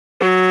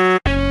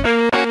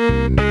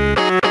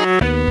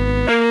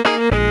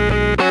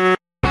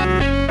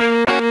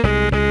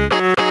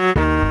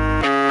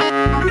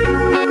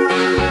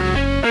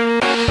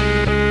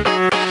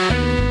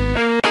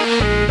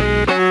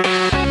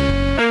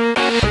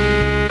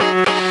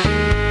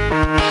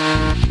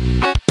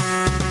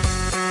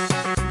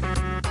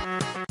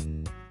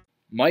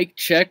Mic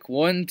check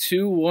 1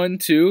 2 1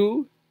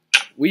 2.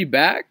 We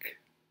back.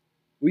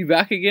 We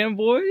back again,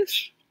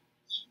 boys.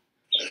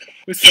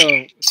 With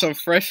some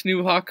fresh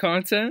new hot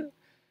content.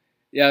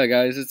 Yeah,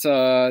 guys, it's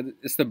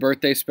the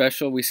birthday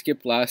special. We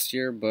skipped last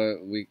year,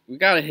 but we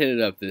gotta hit it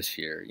up this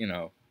year. You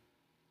know,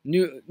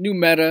 new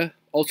meta,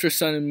 Ultra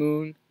Sun and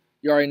Moon.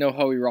 You already know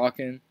how we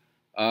rocking.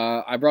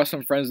 I brought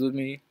some friends with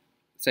me.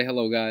 Say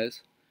hello,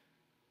 guys.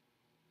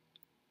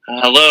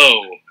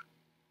 Hello.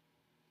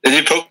 The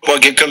new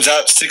Pokemon game comes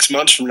out 6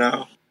 months from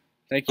now.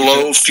 Thank you.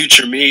 Hello,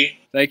 future me.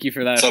 Thank you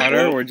for that, What's up,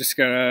 Hunter. bro? We're just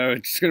gonna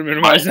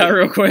minimize that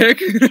real quick.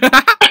 You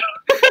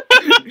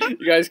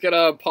guys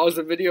gotta pause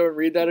the video and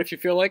read that if you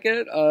feel like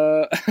it.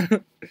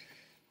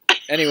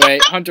 Anyway,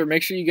 Hunter,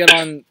 make sure you get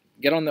on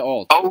the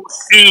alt. Oh,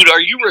 dude, are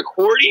you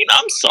recording?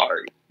 I'm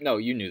sorry. No,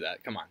 you knew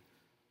that. Come on.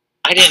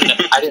 I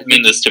didn't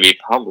mean this to be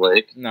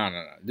public. No.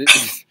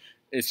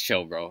 It's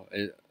chill, bro.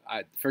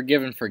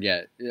 Forgive and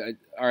forget.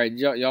 All right,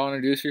 y'all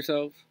introduce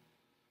yourselves.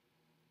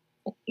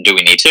 Do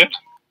we need to?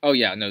 Oh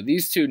yeah, no.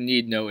 These two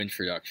need no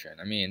introduction.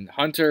 I mean,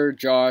 Hunter,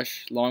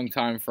 Josh,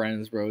 longtime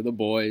friends, bro. The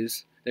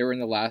boys. They were in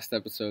the last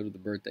episode of the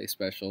birthday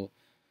special.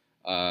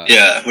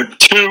 Yeah, we're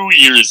 2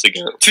 years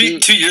ago.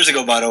 two years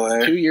ago, by the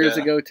way. 2 years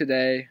ago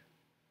today.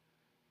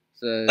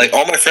 So, Like,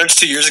 all my friends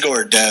 2 years ago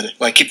are dead.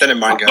 Like, keep that in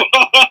mind, guys.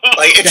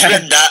 Like, it's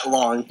been that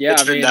long. Yeah,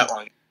 it's I been mean, that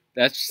long.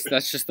 that's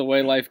just the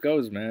way life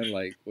goes, man.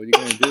 Like, what are you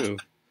gonna do?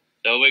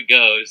 So it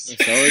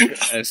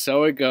goes.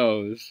 So it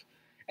goes.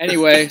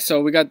 Anyway,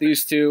 so we got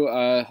these two.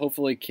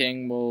 Hopefully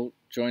King will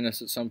join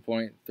us at some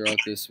point throughout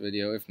this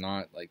video. If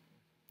not, like,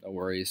 no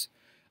worries.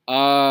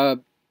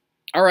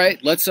 All right,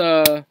 let's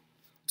open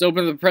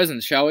the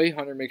presents, shall we?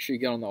 Hunter, make sure you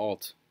get on the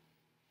alt.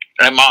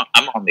 I'm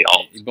on the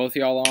alt. Both of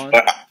y'all on?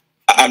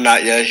 I'm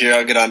not yet. Here,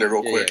 I'll get on there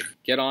real quick. Yeah.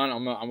 Get on.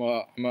 I'm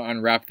gonna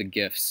unwrap the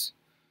gifts.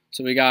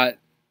 So we got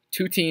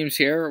two teams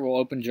here. We'll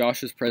open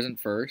Josh's present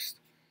first.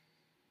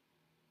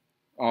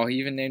 Oh, he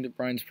even named it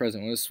Brian's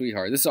present. What a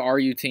sweetheart. This is our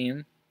RU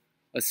team.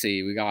 Let's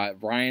see. We got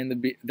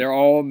Brian they're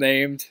all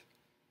named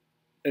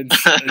and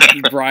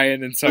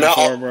Brian in some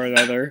form or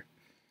another.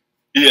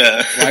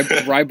 Yeah.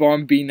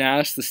 Rybomb B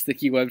Nash, the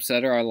sticky web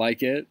setter. I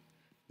like it.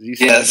 Z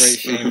Celebrate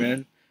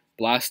Shaman.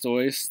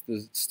 Blastoise,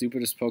 the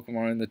stupidest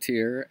Pokemon in the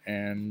tier,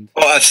 and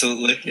Oh,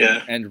 absolutely.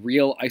 Yeah. and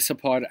Real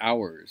Isopod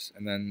Hours,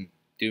 and then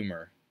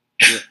Doomer.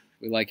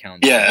 We like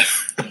Houndour. Yeah.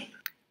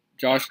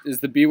 Josh, is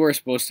the Bewear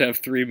supposed to have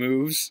 3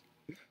 moves?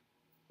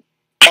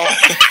 Oh.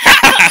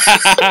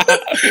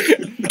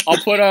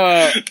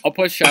 I'll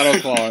put Shadow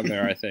Claw in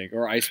there, I think,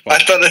 or Ice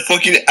Punch. I thought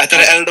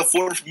I added a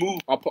 4th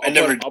move. I'll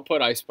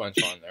put Ice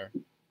Punch on there.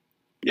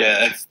 Yeah.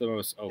 That's the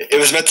most. Oh, It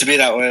was meant to be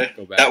that way.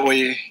 Go back. That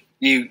way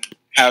you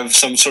have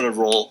some sort of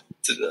role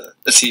to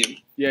the team.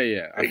 Yeah. I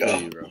There you feel go.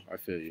 you, bro. I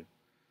feel you.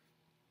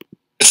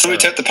 So we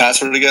type the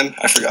password again?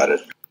 I forgot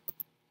it.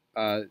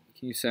 Can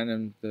you send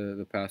him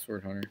the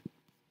password, Hunter?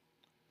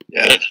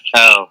 Yeah.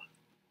 Oh.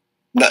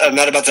 I'm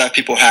not about to have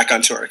people hack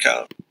onto our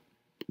account.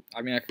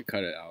 I mean, I could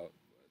cut it out.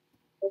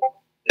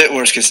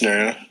 Worst case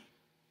scenario.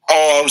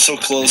 Oh, I was so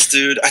close,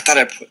 dude. I thought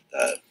I put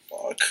that.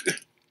 Fuck.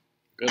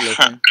 Good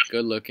looking.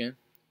 Good looking.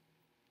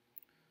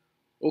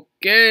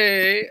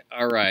 Okay.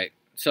 All right.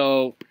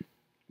 So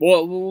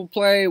we'll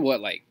play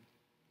like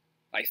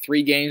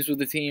 3 games with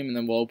the team, and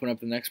then we'll open up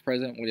the next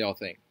present. What do y'all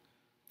think?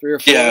 3 or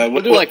 4? Yeah,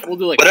 we'll do like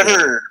whatever.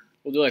 4.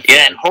 We'll do like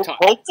Yeah, and 4.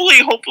 hopefully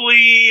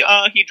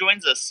he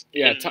joins us.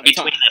 Yeah, in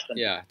between us.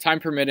 Yeah,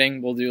 time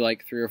permitting, we'll do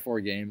like 3 or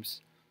 4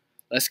 games.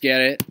 Let's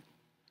get it.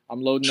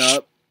 I'm loading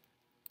up.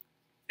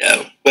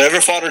 Yeah,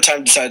 whatever Father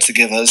Time decides to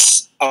give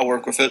us, I'll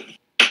work with it.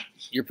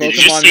 Your Did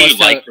you Pokemon say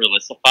must have,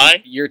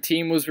 Relicify? your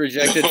team was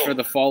rejected for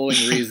the following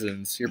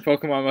reasons. Your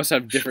Pokemon must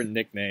have different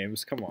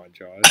nicknames. Come on,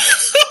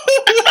 Josh.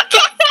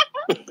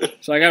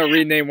 So I gotta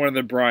rename one of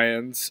the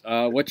Bryans.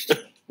 What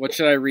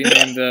should I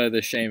rename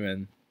the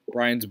Shaman?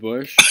 Brian's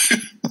Bush?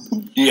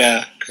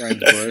 Yeah.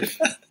 Brian's Bush.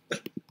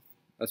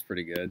 That's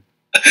pretty good.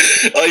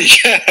 Oh, you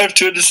can't have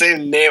 2 of the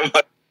same name.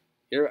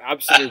 You're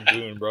absolute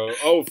goon, bro.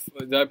 Oh,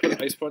 did I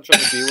put Ice Punch on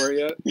the Bewear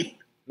yet?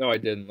 No, I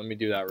didn't. Let me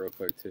do that real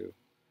quick, too.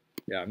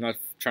 Yeah, I'm not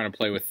trying to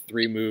play with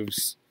 3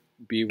 moves,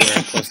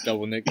 Bewear plus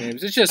double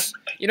nicknames. It's just,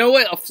 you know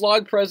what? A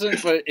flawed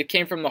present, but it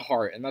came from the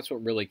heart, and that's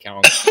what really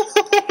counts.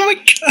 Oh my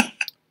god.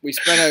 We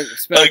spent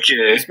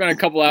a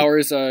couple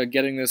hours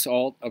getting this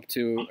alt up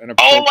to an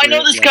appropriate Oh, I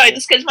know this guy. level.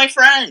 This guy's my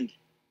friend.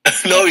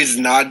 No, he's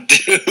not,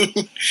 dude.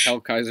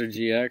 Hellkaiser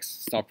GX.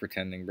 Stop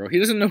pretending, bro. He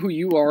doesn't know who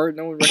you are.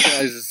 No one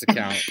recognizes this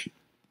account.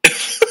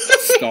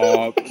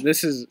 Stop.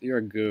 You're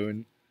a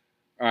goon.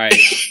 Alright,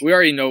 we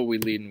already know what we're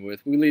leading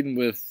with. We're leading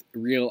with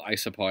Real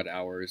Isopod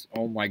Hours.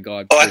 Oh my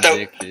god, Oh,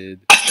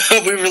 predicted. I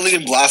thought we were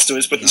leading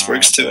Blastoise, but this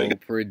works too. Bro,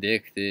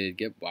 predicted.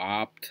 Get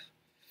bopped.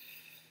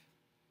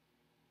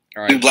 Dude,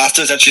 Alright,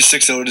 Blastoise actually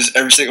 6-0 just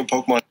every single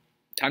Pokemon.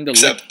 time to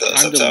Except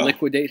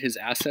liquidate his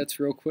assets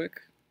real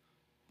quick.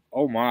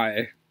 Oh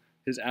my.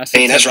 His assets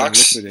Hey, that's have been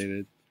rocks.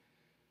 liquidated.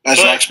 Nice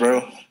What? rocks,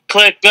 bro.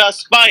 Click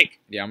Spike.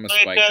 Yeah, I'm a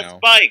Click spike now.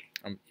 Spike.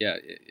 Yeah.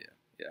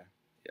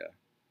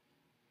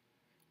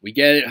 We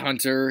get it,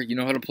 Hunter. You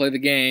know how to play the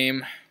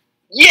game.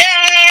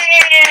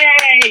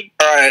 Yay!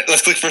 Alright,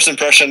 let's click first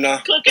impression now.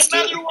 Click Let's do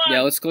it. another one.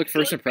 Yeah, let's click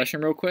first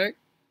impression real quick.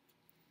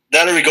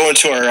 Now that we go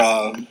into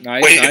our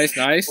Nice,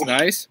 wait.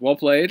 nice. Well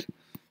played.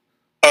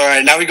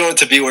 Alright, now we go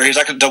into Beware. He's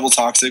like a double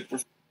toxic.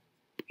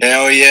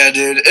 Hell yeah,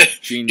 dude.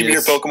 Give me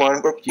your Genius.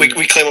 Pokemon. We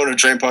claim on a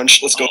Drain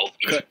Punch. Let's go. Oh,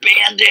 he's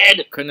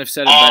banded. Couldn't have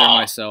said it better Oh.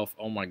 myself.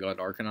 Oh my god,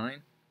 Arcanine.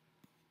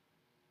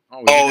 We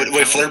Oh, got wait,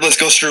 Talonflame. Flare Blitz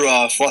goes through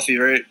Fluffy,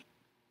 right?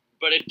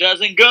 But it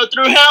doesn't go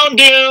through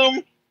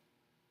Houndoom.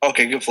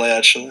 Okay, good play,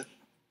 actually.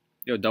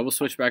 Yo, double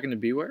switch back into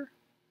Beware?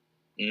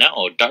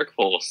 No, Dark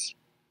Pulse.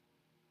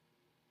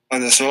 On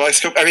the Snorlax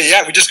scope. I mean,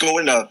 yeah, we just go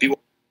in Beware.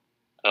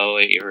 Oh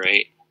wait, you're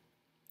right.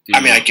 Dude.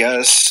 I mean, I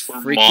guess.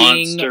 Freaking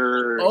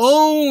Monsters.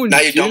 own, Now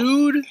you don't-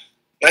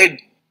 dude!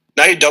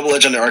 Now you double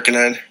edge on the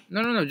Arcanine.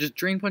 No, just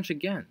Drain Punch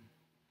again.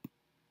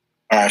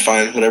 Alright,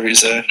 fine. Whatever you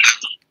say.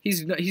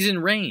 He's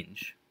in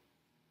range.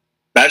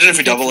 Imagine if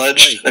we He takes double a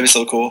edge. strike. That'd be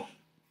so cool.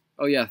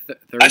 Oh yeah,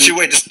 30. Actually,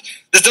 wait.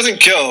 This doesn't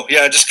kill.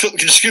 Yeah, just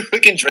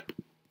click and Drain.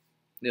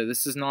 Yeah,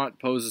 this does not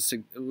pose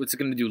a what's it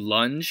gonna do?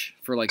 Lunge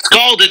for like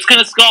Scald. It's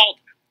gonna scald.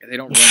 they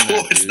don't run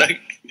that, it's dude.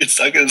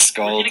 not gonna We're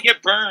scald. gonna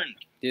get burned.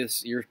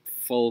 This you're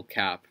full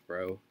cap,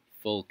 bro.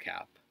 Full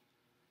cap.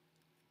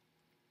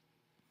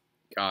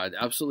 God,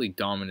 absolutely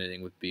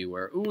dominating with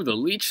Beware. Ooh, the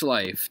Leech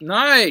Life.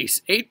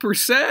 Nice!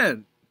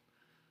 8%!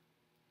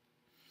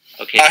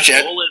 Okay,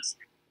 Actually,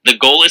 the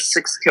goal is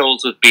 6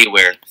 kills with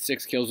Beware.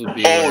 6 kills with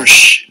Beware. Oh,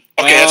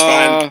 Okay, that's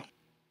fine. Uh,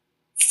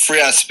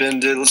 Free ass spin,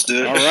 dude. Let's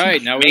do it.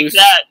 Alright, now we Make lose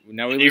that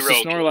now we lose to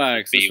 0 kills Snorlax.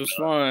 with This was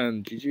Beware.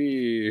 fun.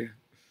 GG.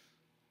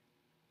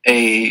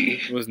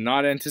 Hey. Was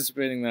not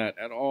anticipating that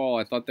at all.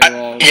 I thought they were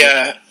all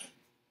Yeah.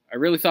 I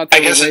really thought they I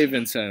were guess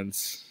Raven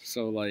Sense.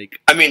 So like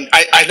I mean,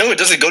 I know it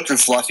doesn't go through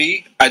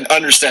Fluffy. I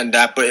understand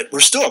that, but we're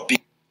still a B.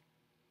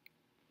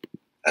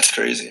 That's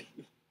crazy.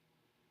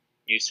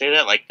 You say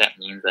that like that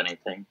means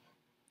anything.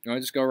 you know, I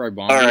just go right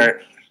bomb. Alright.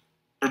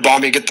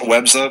 Bombi, get the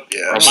webs up.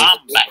 Yeah. Bomb.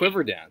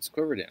 Quiver dance,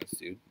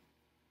 dude.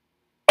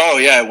 Oh,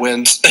 yeah, it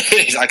wins.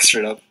 He's like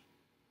straight up.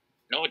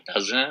 No, it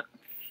doesn't.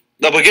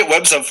 No, but get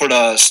webs up for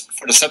the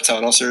Sceptile,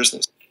 in all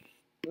seriousness.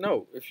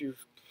 No, if you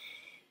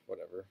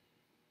whatever.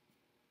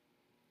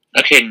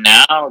 Okay,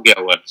 now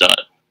get webs up.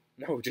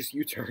 No, just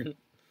U-turn.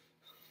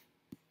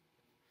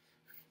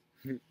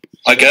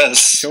 I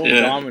guess. Show him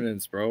Yeah.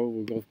 dominance, bro.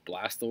 We'll go with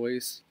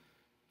Blastoise.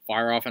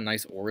 Fire off a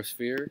nice Aura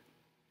Sphere.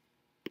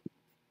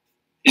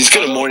 He's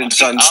gonna Morning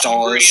Sun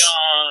stall us.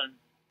 Umbreon.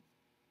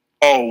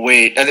 Oh,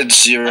 wait. I did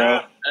 0.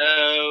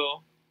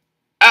 Uh-oh.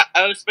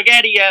 Uh-oh,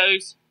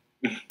 SpaghettiOs.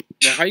 Now,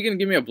 how are you gonna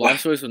give me a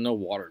Blastoise with no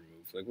water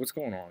move? Like, what's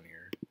going on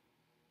here?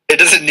 It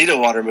doesn't need a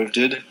water move,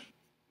 dude.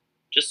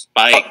 Just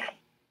Spike.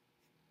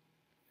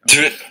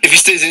 Dude, if he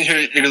stays in here,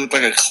 you're gonna look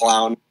like a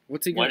clown.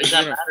 What's he Why gonna, does is he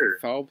that gonna matter?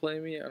 foul play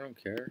me? I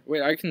don't care.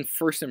 Wait, I can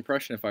first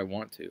impression if I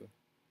want to.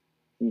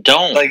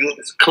 Don't. Like,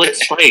 Click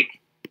Spike.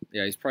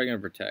 Yeah, he's probably gonna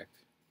protect.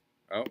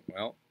 Oh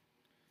well.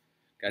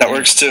 that Goddamn.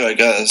 works too, I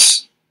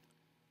guess.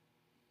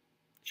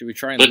 Should we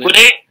try and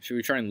Liquidate? Should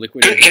we try and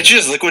liquidate? Can't him?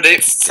 you just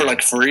liquidate for Yeah.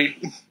 like free?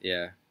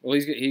 Yeah. Well,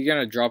 he's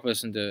gonna drop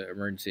us into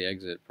emergency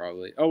exit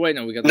probably. Oh wait,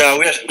 no, we got the No,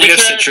 we got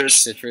citrus.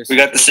 citrus. We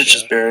got the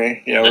citrus yeah.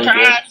 berry. Yeah, we're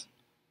good.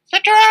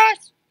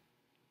 Citrus!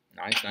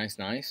 Citrus!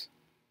 Nice.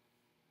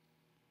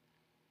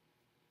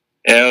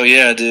 Hell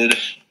yeah, dude. Did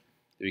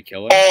we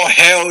kill him? Oh,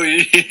 hell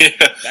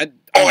yeah. That,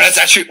 Oh, that's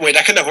actually, wait,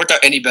 that couldn't have worked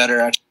out any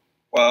better, actually.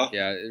 Wow.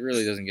 yeah. It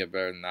really doesn't get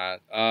better than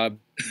that.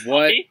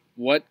 Okay.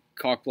 What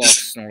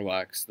cockblocks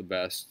Snorlax the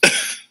best?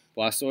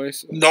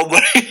 Blastoise.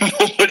 Nobody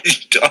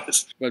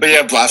does. But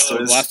yeah,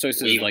 Blastoise.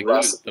 Blastoise We is like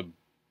Blast- the.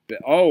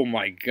 Oh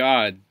my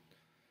god.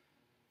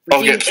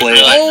 I'll get Freaking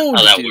played. owned,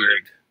 How that dude.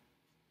 worked.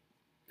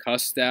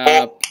 Custap.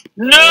 Oh.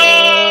 No!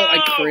 Oh,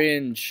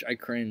 I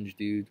cringe,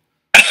 dude.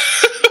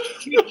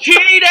 You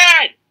cheated!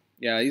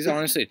 Yeah, he's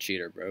honestly a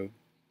cheater, bro.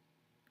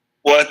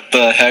 What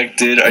the heck,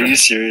 dude? Are you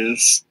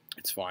serious?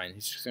 It's fine.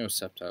 He's just gonna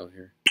Sceptile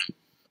here.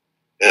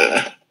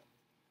 Yeah.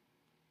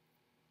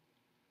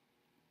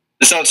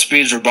 This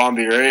outspeeds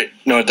Rabombi, right?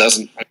 No, it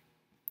doesn't.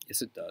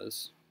 Yes, it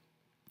does.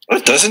 Oh,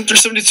 it doesn't?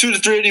 372 to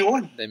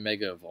 381. They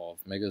Mega Evolve.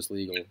 Mega's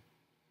legal.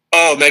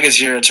 Oh, Mega's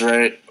here, that's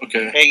right.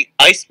 Okay. Hey,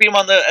 Ice Beam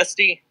on the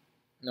SD.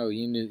 No,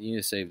 you need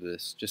to save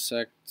this. Just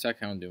sack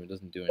Houndoom. It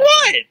doesn't do anything.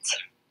 What?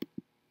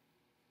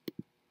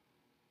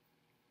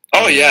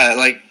 Oh, yeah,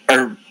 like,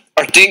 our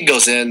thing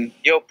goes in.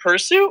 Yo,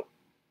 Pursuit?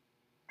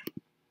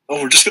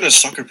 Oh, we're just gonna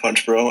Sucker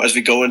Punch, bro, as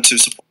we go into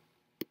support.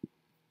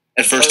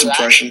 At first Oh, that-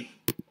 impression.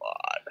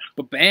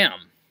 But bam!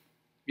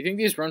 You think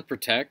these run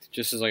Protect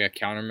just as like a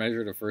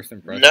countermeasure to first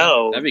impression?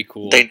 No, That'd be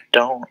cool. They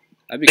don't.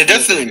 That'd be They cool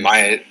definitely dude.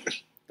 might.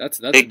 They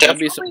That'd be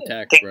some definitely,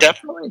 tech, they bro.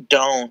 definitely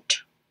don't.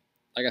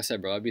 Like I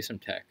said, bro, that'd be some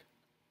tech.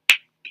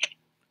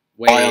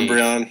 Bye,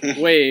 Umbreon.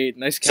 Wait,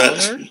 nice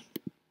counter.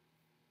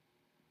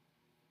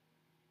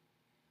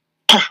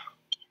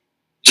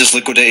 Just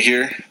liquidate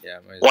here. Yeah.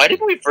 might as Why well.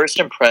 didn't we first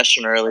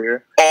impression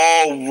earlier?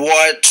 Oh,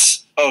 what?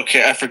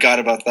 Okay, I forgot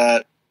about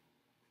that.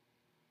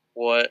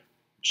 What?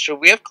 Should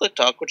we have clicked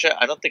Aqua Jet?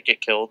 I don't think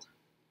it killed.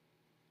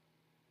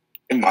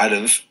 It might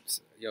have.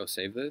 Yo,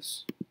 save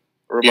this.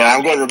 Yeah,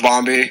 I'm going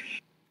Rabombi.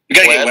 We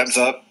gotta get Webs? Webs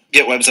up.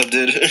 Get Webs up,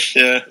 dude.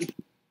 Yeah.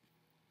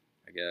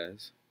 I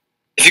guess.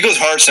 If he goes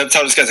hard,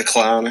 Sceptile, this guy's a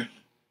clown.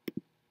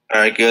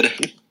 Alright, good.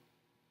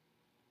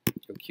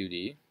 Go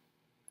QD.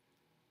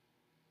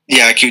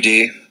 Yeah,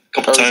 QD.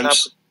 Couple Oh,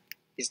 times.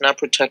 he's not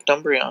Protect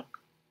Umbreon.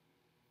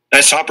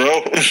 Nice top,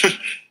 bro.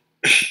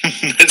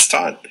 Nice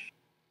top.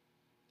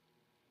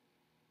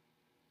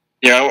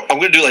 Yeah, I'm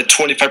gonna do like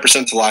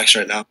 25% to Lax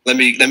right now. Let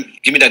me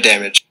give me that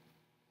damage.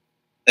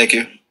 Thank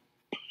you.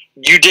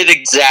 You did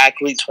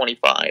exactly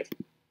 25.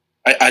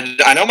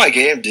 I know my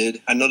game,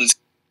 dude. I know this.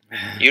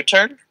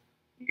 U-turn?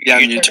 Yeah,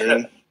 I'm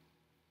U-turning.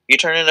 You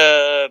turn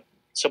into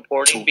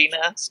supporting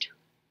B-Nest?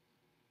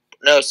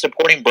 No,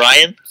 supporting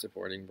Brian?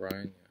 Supporting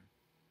Brian.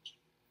 Yeah.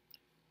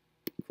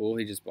 Cool.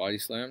 He just body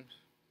slammed.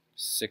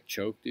 Sick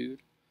choke, dude.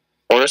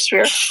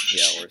 Orsphere?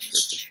 Yeah,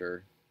 Orsphere for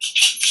sure.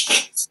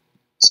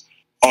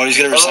 Oh, he's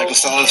gonna recycle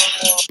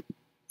styles.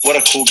 What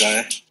a cool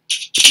guy.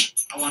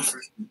 I want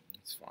first.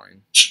 It's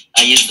fine.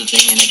 I used the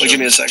thing and it Wait, give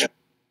me a second.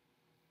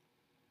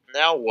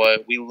 Now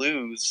what? We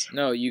lose.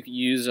 No, you can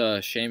use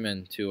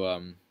Shaman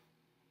to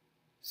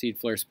Seed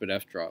Flare Spit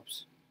F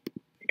drops.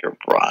 You're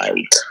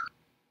right.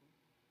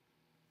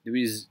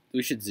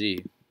 We should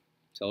Z.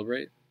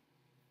 Celebrate?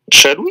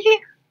 Should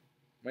we?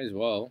 Might as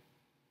well.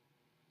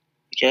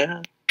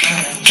 Yeah.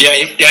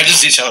 Yeah,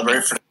 just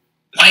celebrate for.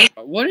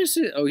 What is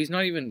it? Oh, he's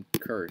not even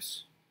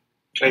curse.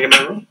 Can I get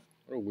my room?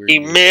 What a weird He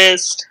dude.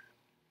 missed.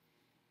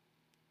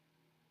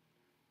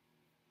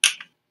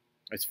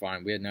 It's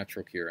fine. We had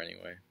natural cure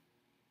anyway.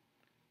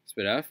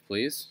 Spit F,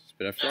 please.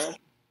 Spit F drop.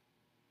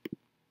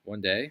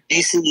 One day.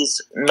 This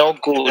is no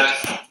good.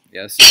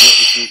 Yes,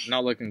 this is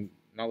not looking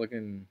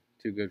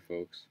too good,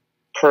 folks.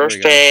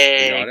 Perfect.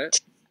 We got it.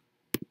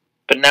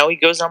 But now he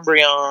goes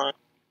Umbreon.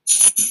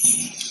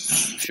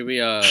 Should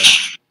we? I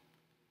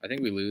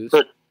think we lose.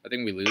 Pre- I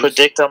think we lose.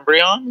 Predict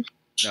Umbreon?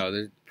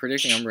 No,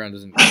 predicting Umbreon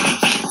doesn't.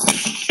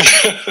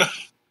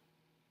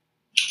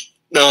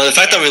 No, the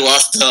fact that we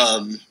lost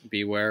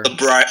Beware.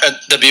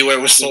 the Beware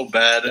was so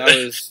bad. That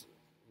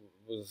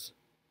was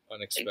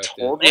unexpected.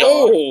 I told you.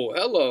 Oh,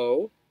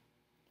 hello.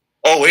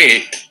 Oh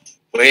wait.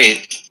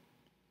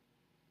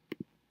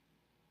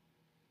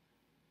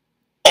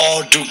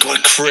 Oh, dude, go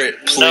crit,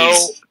 please. No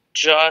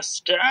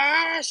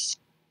justice.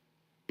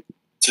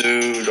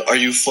 Dude, are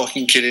you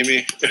fucking kidding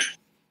me?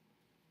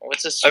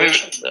 What's a I mean-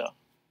 switch though?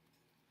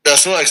 That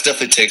Snorlax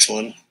definitely takes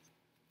one.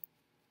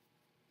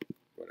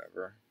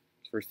 Whatever.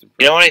 First impression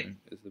You know what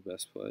is the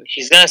best play.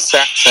 He's gonna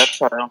sack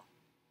Sceptile.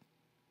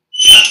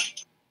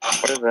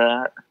 What is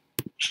that?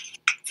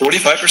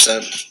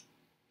 45%.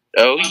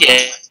 Oh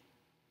yeah.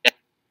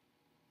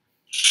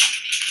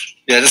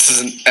 Yeah, this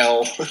is an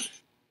L.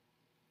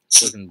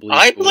 It's looking bleak.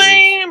 I boys.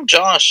 blame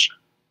Josh.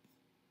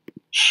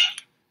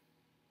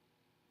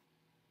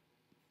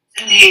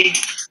 Sandy,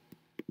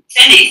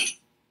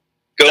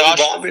 Go Josh.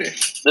 Bombi.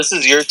 This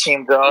is your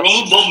team, Josh.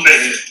 roll Bomber.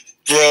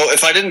 Bro,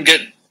 if I didn't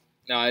get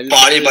No, it was,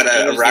 Body by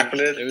it the was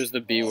Arachnid? It was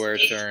the Beware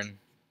turn.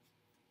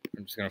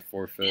 I'm just gonna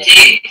forfeit.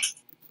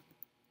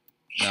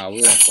 No,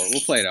 we won't forfeit.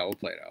 We'll play it out.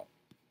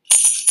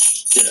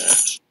 Yeah.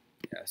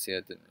 Yeah, see,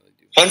 that didn't really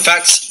do. Fun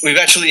fact, we've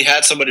actually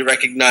had somebody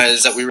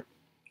recognize that we were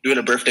doing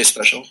a birthday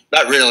special.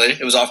 Not really,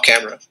 it was off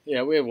camera.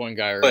 Yeah, we had one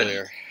guy But-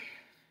 earlier.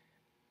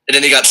 And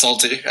then he got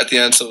salty at the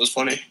end, so it was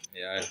funny.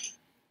 Yeah,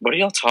 What are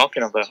y'all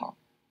talking about?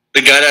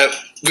 The guy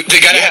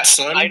that had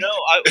Sun. I know.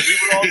 We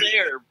were all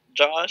there,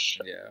 Josh.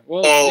 yeah.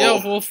 Well, Oh.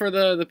 yeah. Well, for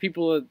the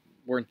people that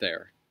weren't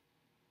there,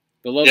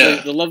 the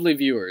lovely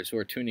viewers who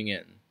are tuning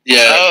in. Yeah.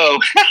 Oh,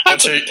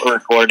 Answer, we're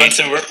recording.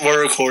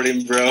 we're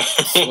recording, bro.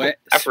 Swag,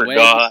 I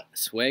forgot.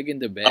 Swag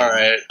into bed. All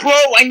right. Bro,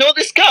 I know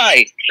this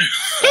guy.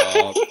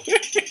 Stop.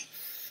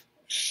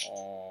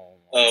 Oh,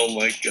 Oh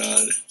my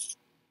god.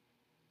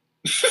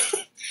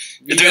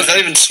 You Dude, know- it's not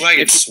even swag,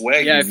 it's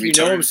swag. yeah, if you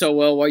know him retard. so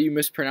well, why are you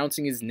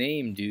mispronouncing his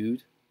name,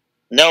 dude?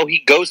 No, he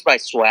goes by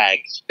Swag.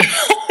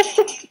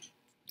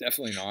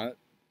 Definitely not.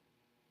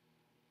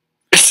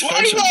 It's What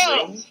awesome,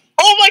 up? bro.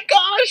 Oh my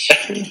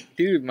gosh!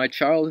 Dude, my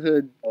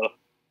childhood Oh.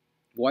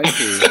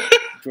 waifu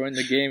joined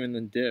the game and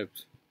then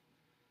dipped.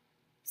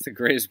 It's the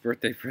greatest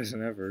birthday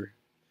present ever.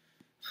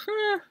 Do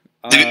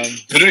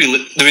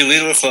we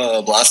lead with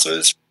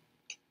Blastoise?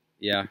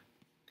 Yeah,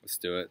 let's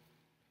do it.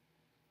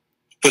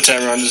 Put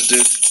timer on this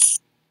dude.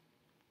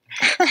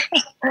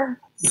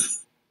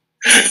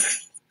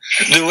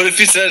 Dude, what if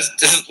he says,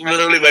 this is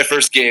literally my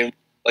first game,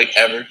 like,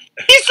 ever?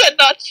 He said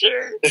not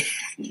sure.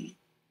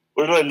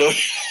 Where do I know?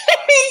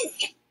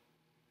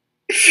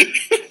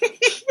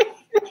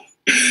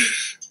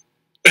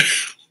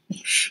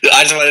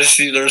 I just want to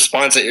see the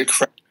response at your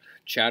crap.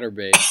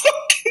 Chatterbait.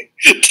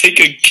 Take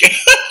a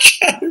guess.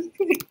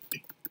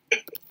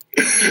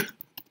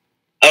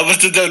 How was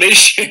the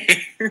donation?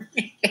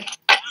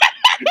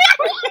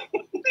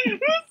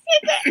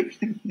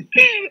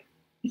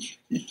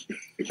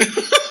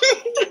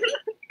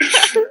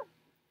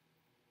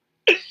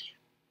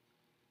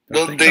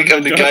 Don't think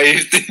I'm the guy you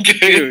think.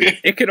 Dude,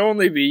 it could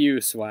only be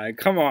you, Swag.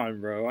 Come on,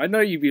 bro. I know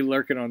you be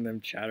lurking on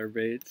them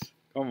chatterbaits.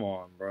 Come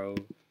on, bro.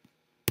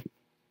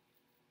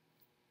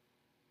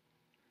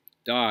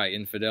 Die,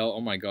 infidel. Oh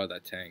my god,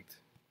 that tanked.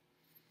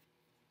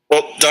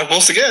 Well, Dark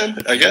Pulse again,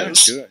 I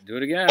guess. Do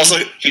it again. Also,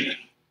 he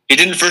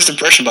didn't first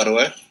impression, by the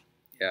way.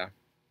 Yeah,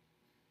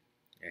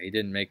 he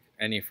didn't make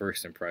any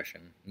first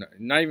impression. No,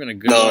 not even a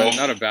good No. one,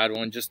 not a bad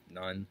one, just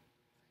none.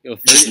 Yo,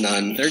 Just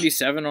none.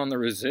 37 on the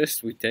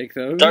resist. We take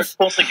those. Dark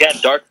Pulse again.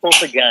 Dark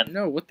Pulse again.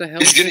 No, what the hell?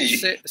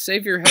 He's gonna-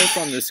 Save your health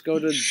on this. Go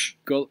to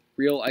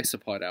real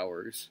isopod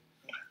hours.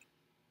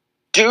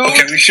 Dude.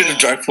 Okay, we should have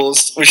Dark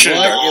Pulse. We should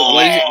have Dark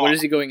Pulse. What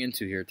is he going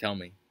into here? Tell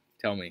me.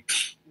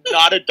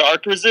 Not a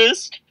Dark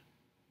Resist.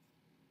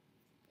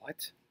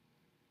 What?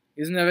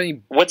 He doesn't have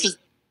any. What's his?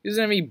 He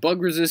doesn't have any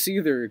bug resist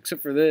either,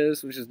 except for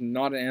this, which is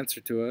not an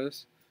answer to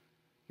us.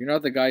 You're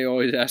not the guy who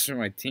always asks for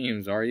my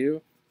teams, are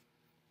you?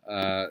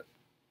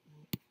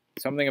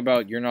 Something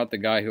about you're not the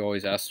guy who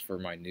always asks for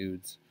my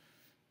nudes.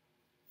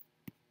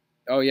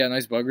 Oh yeah,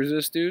 nice bug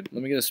resist, dude.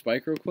 Let me get a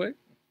spike real quick.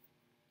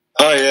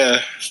 Oh, yeah.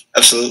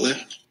 Absolutely.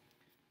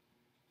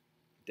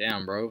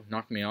 Damn, bro,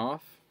 knock me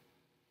off.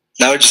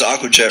 Now we're just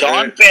Aqua Jet, Dawn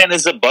right? Fan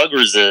is a Bug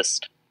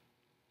Resist.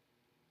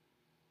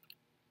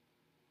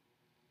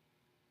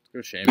 Let's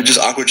go, Shaman. We just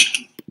Aqua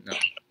Jet.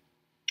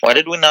 Why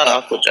did we not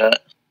Aqua Jet?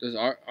 Does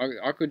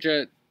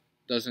Aquajet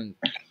doesn't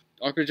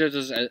Aquajet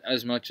does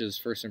as much as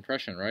first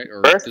impression, right? Or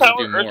Earth does it Power?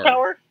 do Earth more?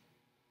 Power?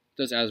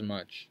 Does as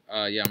much.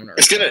 Yeah, I'm gonna.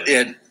 It's Earth gonna, Power.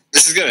 yeah,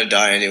 this is gonna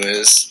die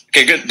anyways.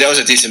 Okay, good. That was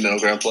a decent middle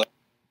ground play.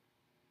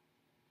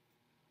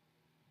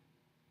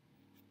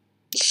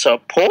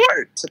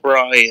 Support,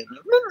 Brian.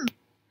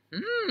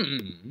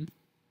 Hmm.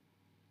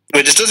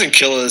 Wait, this doesn't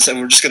kill us, and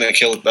we're just gonna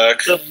kill it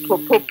back.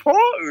 Support,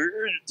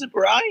 Brian.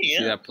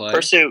 See that play?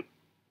 Pursuit.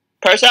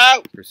 Pursuit.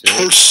 Pursuit.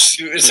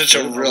 Pursuit is such a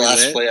Pursuit, real are we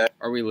ass lit? play.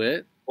 Are we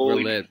lit?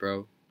 Holy- We're lit,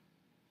 bro.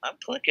 I'm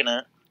clicking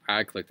it.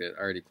 I clicked it.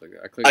 I already clicked it.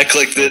 I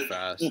clicked so it.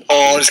 fast.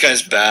 Oh, this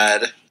guy's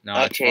bad. No,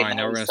 it's Okay, fine.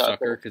 Now we're now gonna sucker.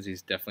 sucker because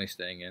he's definitely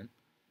staying in.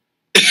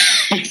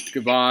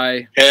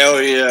 Goodbye.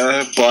 Hell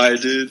yeah. Bye,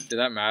 dude. Did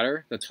that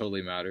matter? That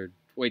totally mattered.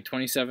 Wait,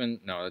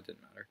 27? No, that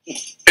didn't matter.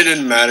 It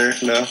didn't matter,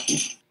 no.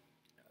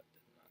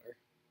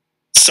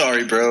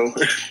 Sorry, bro.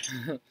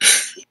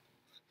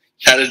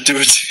 Had to do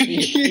it to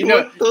you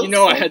What the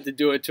know I fuck? had to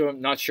do it to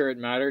him. Not sure it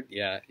mattered.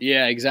 Yeah,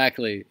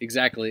 exactly.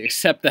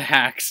 Accept the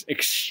hacks.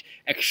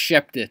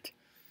 Accept it.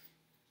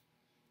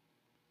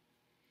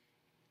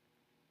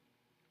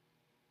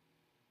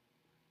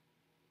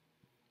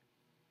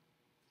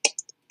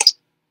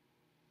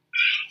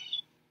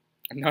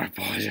 I'm not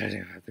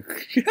apologizing about the.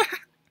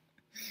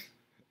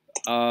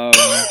 Oh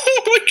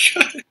my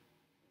god.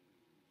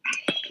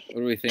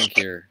 What do we think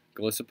here?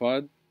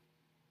 Glycopod?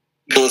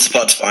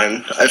 Gillespot's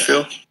fine, I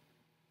feel.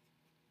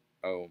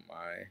 Oh my.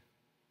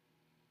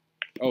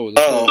 Oh,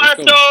 Oh. let's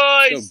go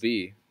Blastoise!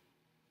 B.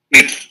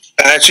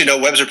 Actually, no,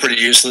 webs are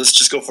pretty useless.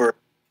 Just go for it.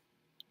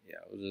 Yeah,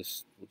 we'll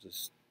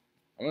just.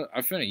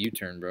 I'm finna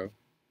U-turn, bro.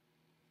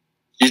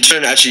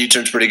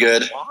 U-turn's pretty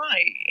good.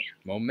 Why?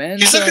 Momentum.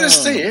 He's not gonna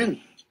stay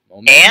in.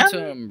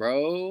 Momentum,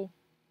 bro.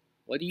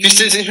 What do you? If he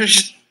stays in here,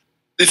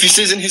 if he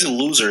stays in, he's a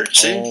loser.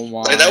 See? Oh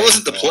my Like, that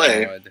wasn't the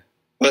play. God.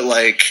 But,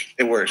 like,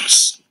 it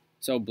works.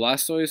 So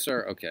Blastoise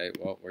are okay.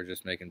 Well, we're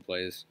just making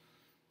plays.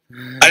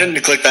 I didn't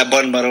click that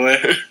button, by the way.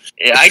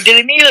 Yeah, I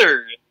didn't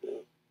either.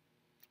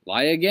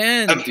 Lie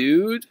again,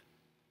 dude.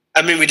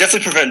 I mean, we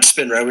definitely prevent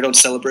spin, right? We don't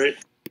celebrate.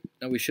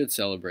 No, we should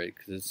celebrate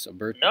because it's a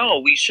birthday. No,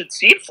 we should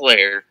Seed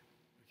Flare.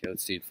 Okay,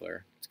 let's Seed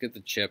Flare. Let's get the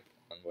chip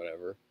on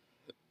whatever.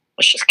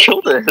 Let's just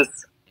kill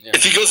this. Yeah.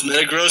 If he goes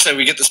Metagross and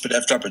we get the spin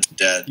F drop, it's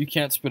dead. You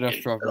can't spit F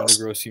drop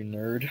Metagross, you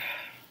nerd.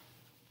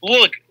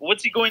 Look,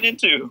 what's he going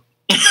into?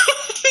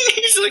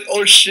 He's like,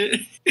 oh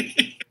shit.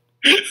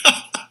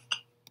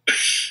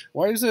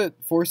 Why is it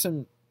force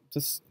him?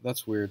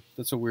 That's weird.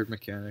 That's a weird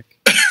mechanic.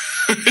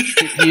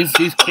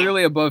 he's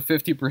clearly above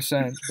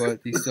 50%, but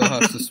he still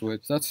has to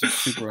switch. That's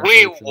super.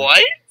 Wait, unfortunate.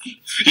 what?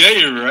 Yeah,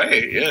 you're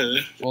right. Yeah.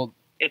 Well,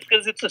 It's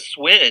because it's a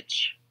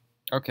switch.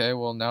 okay.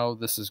 Well, now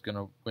this is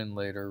gonna win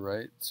later,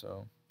 right?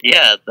 So.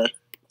 Yeah, that's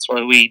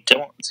why we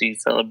don't see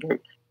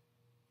Celebrate.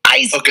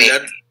 Ice Okay,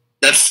 Pick.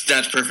 that's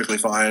perfectly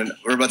fine.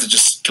 We're about to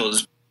just kill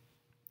this.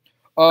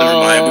 Never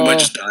mind. We might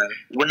just die.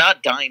 We're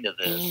not dying to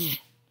this.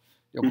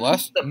 Yo,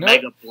 Blast. The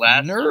Mega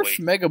Blast. Nerf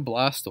Mega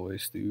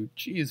Blastoise, dude.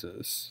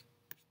 Jesus.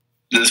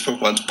 This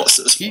Pokemon's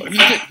busted as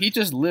fuck. He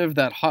just lived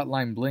that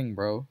Hotline Bling,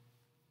 bro.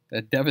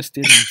 That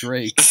devastating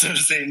Drake.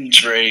 Saying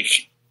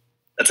Drake.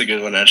 That's a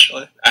good one,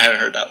 actually. I haven't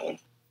heard that one.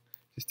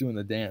 He's doing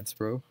the dance,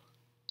 bro.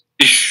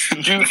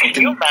 Dude,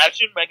 can you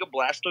imagine Mega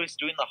Blastoise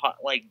doing the hot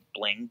like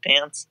bling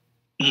dance?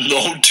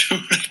 No,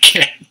 dude, I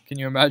can't. Can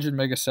you imagine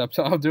Mega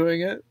Sceptile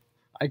doing it?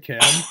 I can.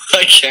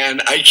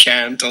 I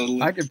can,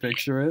 totally. I can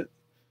picture it.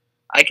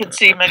 I can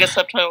see Mega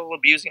Sceptile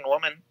abusing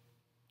women.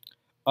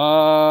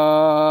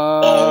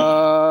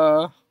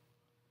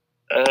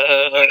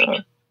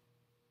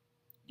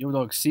 Yo,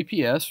 dog,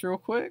 CPS real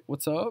quick.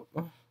 What's up?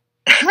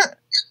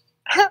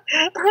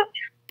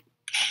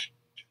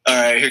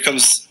 Alright, here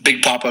comes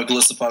Big Papa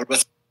Gliscopod.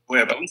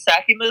 Wait, Are we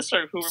sacking this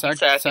or who are we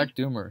sacking? Sack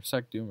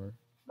Doomer.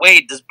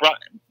 Wait, does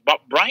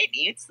Brian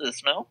eats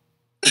this? No.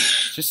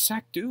 Just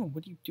sack Doom.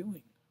 What are you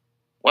doing?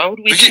 Why would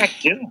we Okay. sack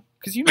Doom?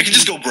 Because you We can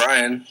just go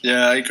Brian.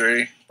 Yeah, I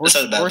agree. or, That's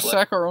not a bad or play.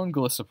 sack our own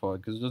Glisopod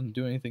because it doesn't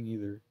do anything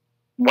either.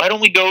 Why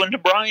don't we go into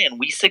Brian?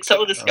 We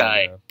 6-0 this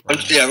guy. Oh,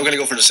 right. Yeah, we're gonna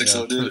go for the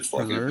 6-0, Yeah, dude.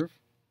 Fuck it.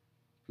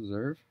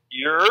 Preserve.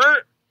 You're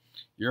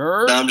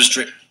You're. Now I'm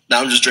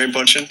just drain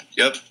punching.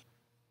 Yep.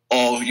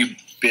 Oh, you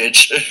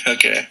bitch.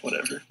 Okay,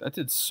 whatever. That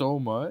did so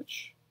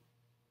much.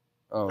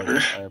 Oh,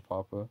 yeah,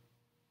 Papa.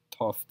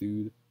 Tough,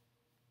 dude.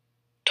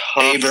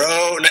 tough. Hey,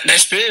 bro,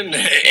 nice spin.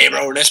 Hey,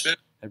 bro, nice spin.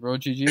 Hey, bro,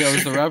 GG, that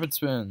was the rapid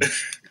spin.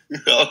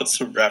 Oh, it's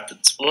a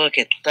rapid spin. Look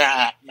at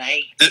that,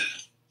 mate.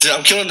 Dude,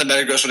 I'm killing the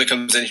Metagross when it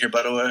comes in here,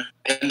 by the way.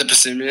 And the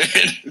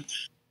Passimian.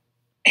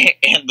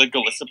 And the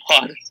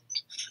Glisopod.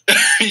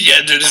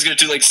 Yeah, dude, it's gonna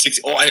do like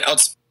 60. Oh, I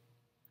outs.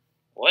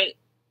 What?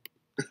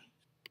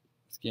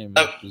 This game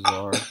is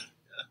bizarre.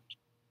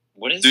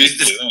 What is Dude, he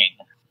this- doing?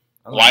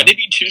 I don't Why know. did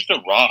he choose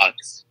the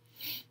rocks?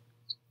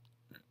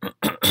 I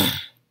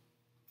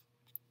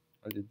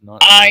did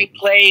not. I know.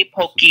 play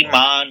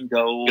Pokemon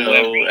Go Go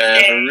every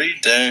day. every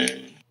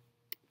day.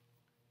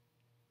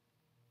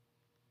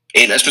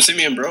 Hey, nice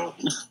Passimian, bro.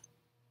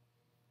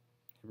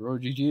 Bro,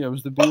 GG, that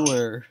was the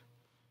beware.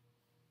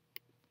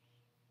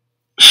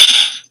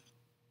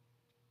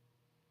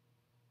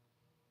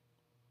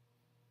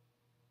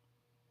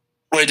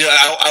 Wait, dude,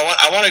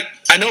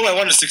 I know I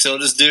want to 6-0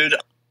 this dude.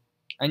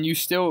 And you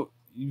still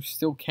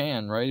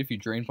can, right? If you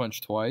drain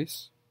punch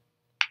twice.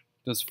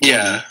 Does 40.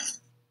 Yeah.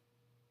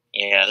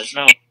 Yeah, there's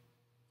no.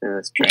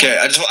 Okay,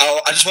 I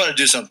just want to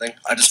do something.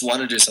 I just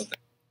want to do something.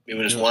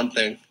 Maybe just Yeah. one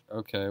thing.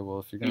 Okay, well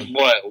if you're gonna,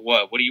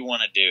 What do you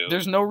want to do?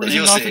 there's no reason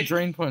You'll not see. to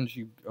drain punch.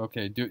 You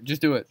okay?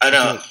 Just do it. I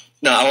Just know. do it.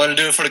 No, I want to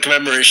do it for the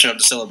commemoration of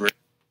the celebration.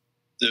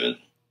 Dude.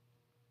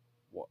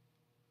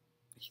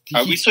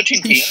 Are we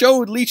switching He teams?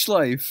 showed leech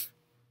life.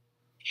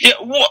 Yeah,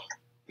 what?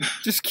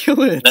 Just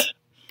kill it.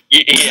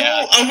 Yeah.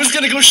 No, I was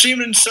gonna go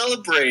Shaman and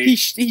celebrate. He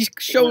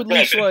showed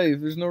leech life.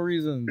 There's no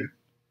reason.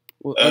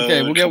 Well,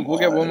 okay, we'll come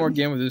get one more on.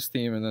 game with this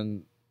team, and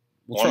then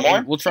One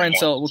more? we'll try and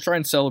One more. we'll try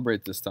and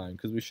celebrate this time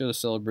because we should have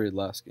celebrated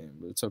last game,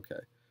 but it's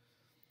okay.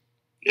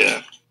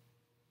 Yeah.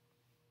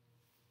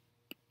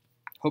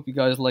 Hope you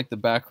guys like the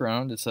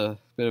background. It's a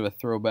bit of a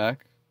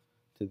throwback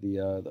to the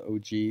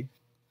OG.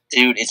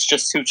 Dude, it's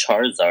just 2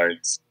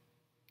 Charizards.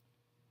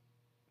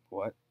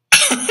 What?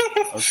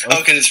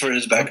 Okay, it's for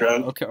his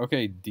background.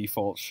 Okay.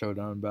 Default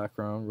showdown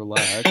background.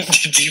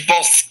 Relax.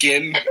 Default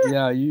skin.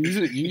 Yeah,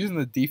 you're using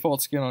the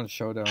default skin on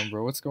showdown,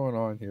 bro. What's going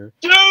on here?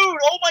 Dude,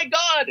 oh my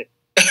god!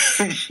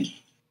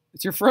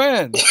 It's your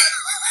friend.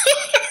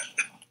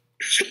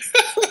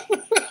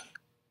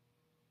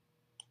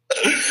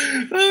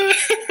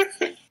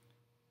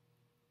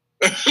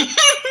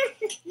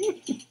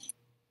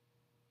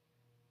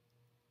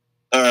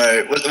 All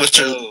right, what's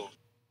your Oh,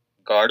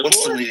 Gardevoir?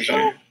 what's the lead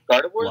here?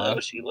 Gardevoir, Wow. though,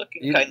 she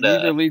looking Either kind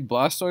of... lead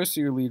Blastoise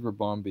or you lead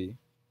Rabombi.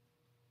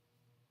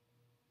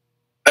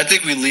 I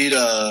think we lead.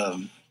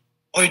 Oh,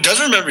 he does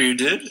remember you,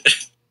 dude.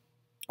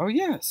 Oh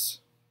yes.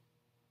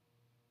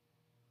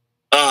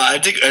 I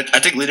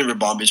think leading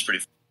Rabombi is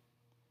pretty.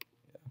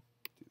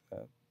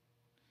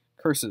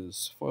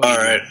 Curses. Foil All Web.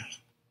 right.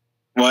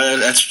 Well,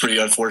 that's pretty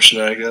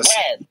unfortunate, I guess.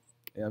 Web!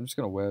 Yeah, I'm just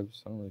gonna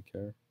webs. I don't really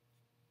care.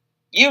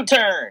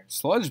 U-turn!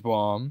 Sludge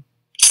Bomb.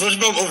 Sludge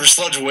Bomb over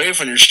Sludge Wave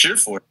on your sheer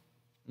for.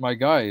 My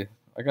guy,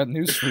 I got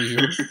news for you.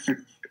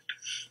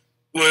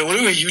 Wait, what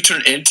do you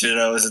turn into?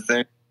 That was the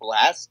thing.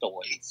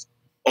 Blastoise.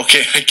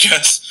 Okay, I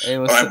guess. Hey,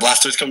 All listen. right,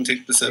 Blastoise, come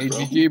take this in, bro.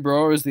 AGG,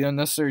 bro, is the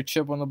unnecessary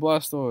chip on the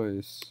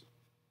Blastoise.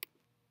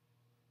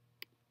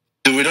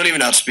 Dude, we don't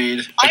even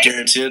outspeed. I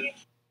guarantee it.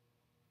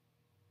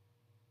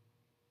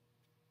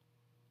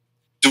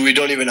 Dude, we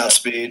don't even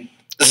outspeed.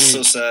 This is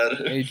so sad.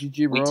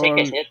 AGG, We bro, take a I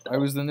was, hit, though. I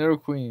was the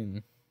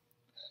Nidoqueen.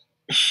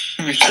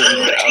 We don't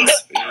even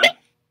outspeed.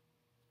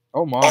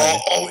 Oh my.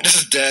 Oh, this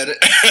is dead.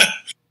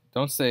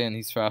 Don't say and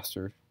he's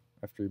faster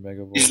after he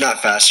Mega Volt. He's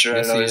not faster.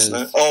 Yes, I know he he's is.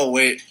 not. Oh,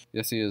 wait.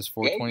 Yes, he is.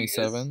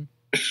 427.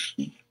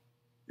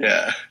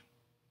 Yeah.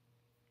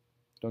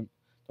 Don't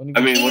even.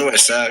 I mean, what do I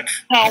sack?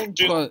 No,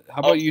 dude. how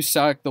about you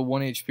sack the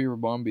 1 HP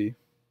Rabombi?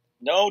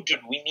 No, dude,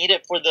 we need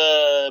it for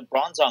the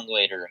Bronzong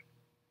later.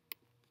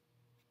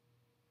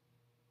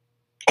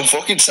 I'm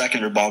fucking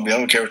sacking Rabombi. I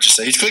don't care what you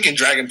say. He's clicking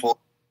Dragon Pulse.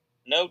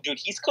 No, dude,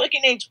 he's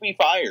clicking HP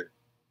Fire.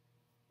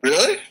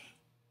 Really?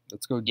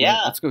 Let's go. Doom.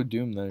 Yeah. Let's go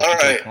Doom then. All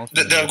If you're right.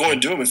 confident Then I'm about going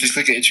that. Doom if he's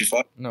clicking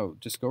HV5. No,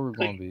 just go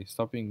Rabombi.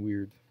 Stop being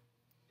weird.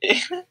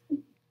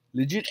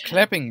 Legit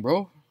clapping,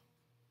 bro.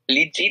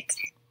 Legit.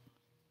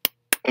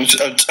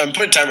 I'm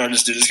putting timer on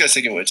this dude. This guy's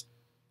taking way.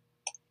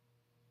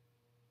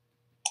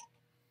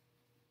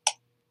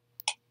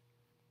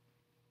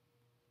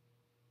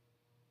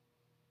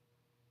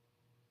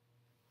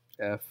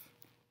 F.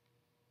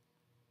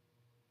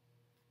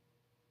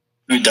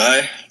 We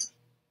die.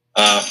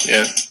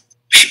 Yeah.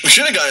 We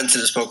should have gotten into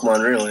this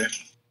Pokemon, really.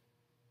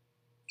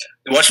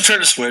 Watch him try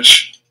to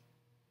switch.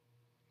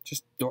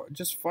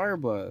 Just Fire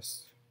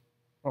Blast.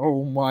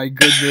 Oh my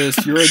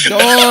goodness, you're a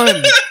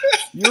Dawn!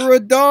 You're a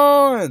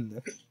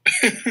Dawn!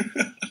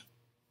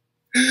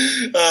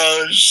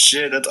 Oh,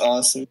 shit. That's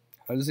awesome.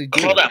 How does he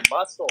do All it? that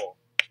muscle.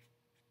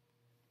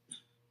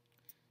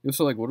 Yo,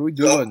 so like, what do we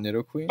do No. about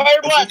Nidoqueen? Fire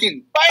I'm blast!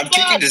 taking, Fire I'm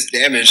taking blast! this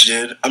damage,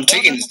 dude. I'm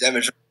taking this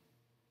damage.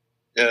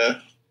 Yeah,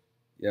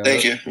 Yeah,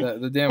 Thank that, you.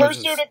 The damage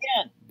Pursuit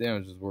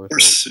again! is worth it.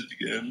 pursuit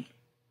again.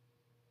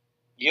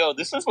 Yo,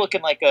 this is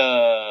looking like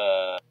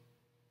a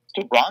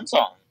Stu Braun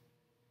song.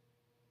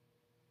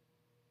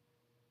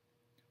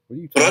 What are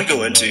you What do I talking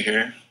go about? into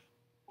here?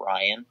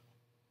 Ryan.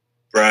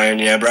 Brian,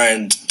 yeah,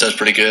 Brian does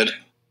pretty good.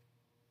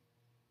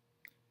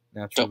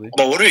 Naturally.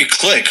 But what do we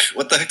click?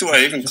 What the heck do I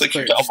even Just click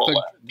click, here?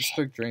 just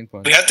click Drain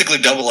Punch. We have to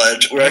click double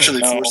edge. We're No,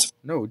 actually no. forced.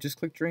 No, just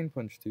click Drain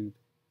Punch, dude.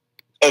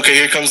 Okay,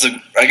 here comes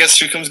the. I guess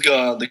here comes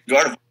the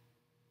Gardevoir.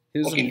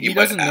 He Fucking doesn't, he eat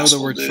my doesn't know the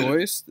asshole, word dude.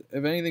 choice.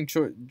 If anything,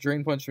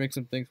 Drain Punch makes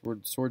him think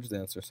word Swords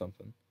Dance or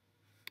something.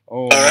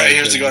 Oh, All my right,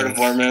 here's the goodness.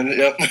 Gardevoir, man.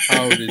 Yep.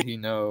 How did he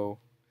know?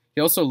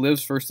 He also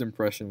lives First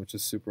Impression, which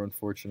is super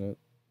unfortunate.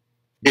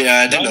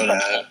 Yeah, I did know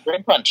that.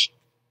 Drain Punch.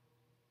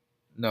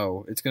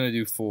 No, it's gonna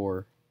do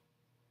 4.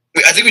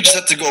 I think we just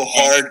have to go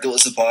hard,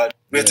 Golisopod.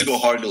 We have to Yes. go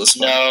hard,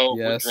 Golisopod. No,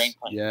 we're Yes, Drain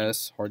Punch.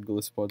 yes. Hard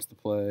Glisspod's the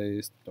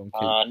play. Don't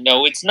kid.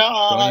 No, it's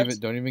not.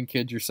 Don't even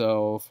kid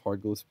yourself.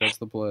 Hard Glisspod's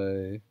the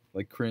play.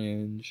 Like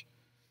cringe.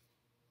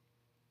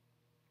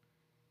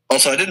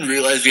 Also, I didn't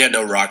realize we had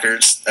no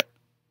rockers.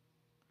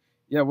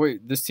 Yeah,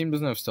 wait. This team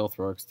doesn't have Stealth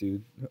Rocks,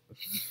 dude.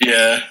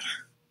 Yeah.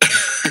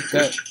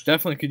 That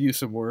definitely could use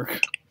some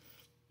work.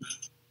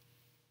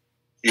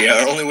 Yeah,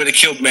 our only way to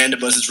kill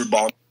Mandibuzz is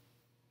Rebomb.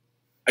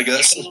 I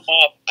guess.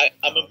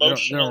 I'm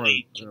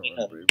emotionally.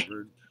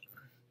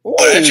 Oh,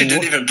 it actually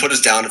didn't even put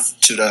us down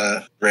to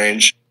the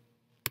range.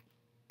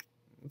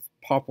 Let's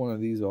pop one of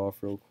these off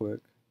real quick.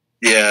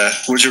 Yeah.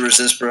 Would you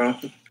resist, bro?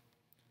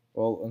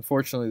 Well,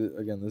 unfortunately,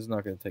 again, this is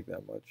not going to take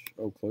that much.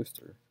 Oh,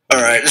 Cloyster.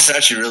 Alright, this is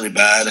actually really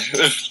bad.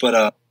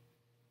 But,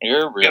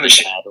 You're really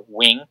bad.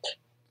 Wink.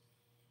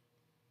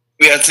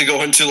 we had to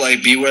go into,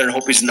 like, Beware and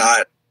hope he's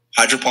not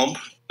Hydro Pump.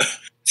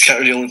 It's kind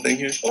of the only thing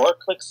here. Or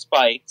click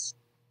spikes.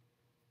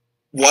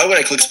 Why would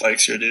I click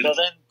spikes here, dude? So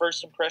then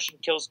First Impression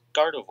kills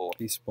Gardevoir.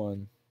 He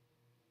spun.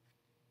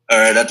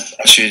 Alright,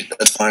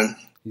 that's fine.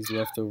 He's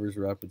leftovers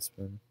rapid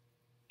spin.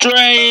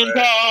 Drain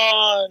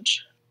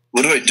Punch!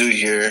 What do I do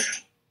here?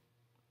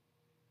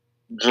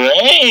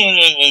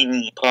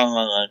 Drain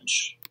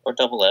Punch! Or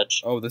Double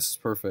Edge. Oh, this is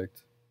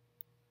perfect.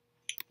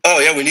 Oh,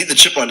 yeah, we need the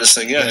chip on this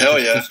thing. Yeah, hell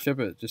yeah. Just chip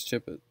it. Just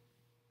chip it.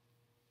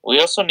 We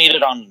also need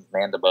it on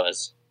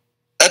Mandibuzz.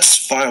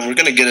 That's fine. We're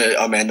gonna get it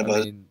on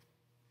Mandibuzz. I mean,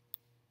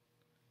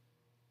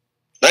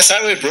 Nice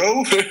highway,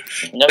 bro.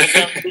 Never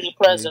gonna be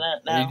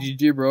president now. hey,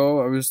 GG,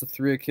 bro. I was the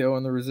 3 KO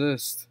on the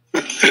resist.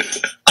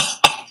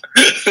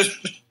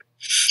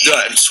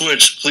 God,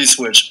 switch. Please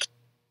switch.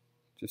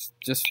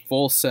 Just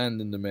full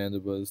send into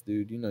Mandibuzz,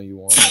 dude. You know you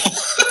want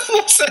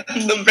it. Send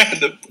the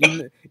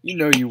Mandibuzz. You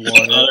know you want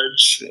it. Oh,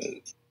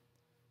 shit.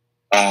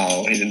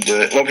 Oh, he didn't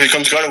do it. Well, here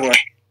comes Gardevoir.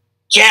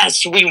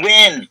 Yes, we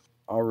win!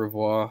 Au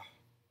revoir.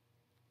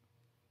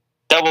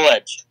 Double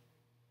Edge.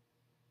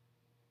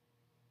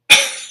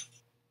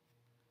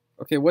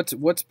 Okay,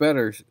 what's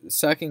better,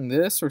 sacking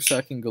this or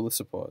sacking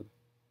Golisopod?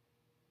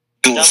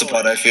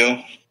 Golisopod, I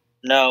feel.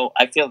 No,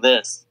 I feel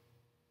this.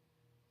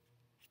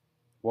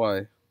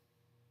 Why?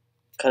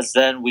 Because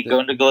then we go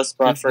into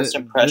Gliscod First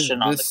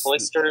Impression on the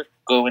Cloyster,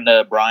 go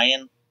into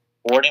Brian,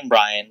 warding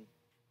Brian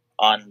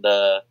on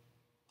the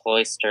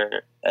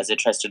Cloyster as it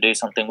tries to do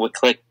something. We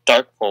click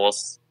Dark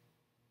Pulse.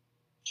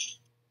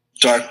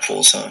 Dark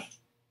Pulse, huh?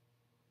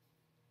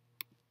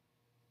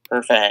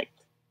 Perfect.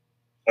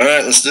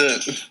 Alright, let's do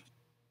it.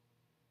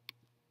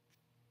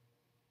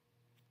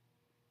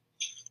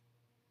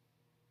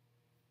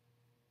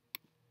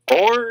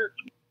 Or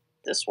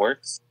this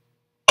works.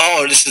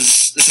 Oh, this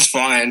is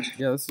fine.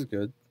 Yeah, this is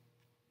good.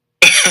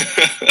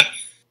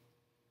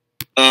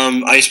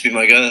 Ice Beam,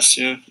 I guess,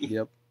 yeah.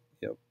 Yep.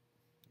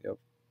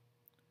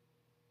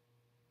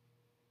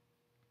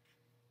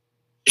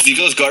 If he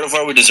goes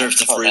Gardevoir, we deserve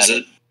to freeze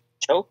it.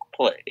 Choke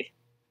play.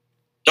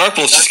 Dark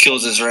Pulse just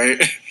kills us,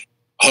 right?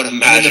 I would I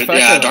mean, imagine.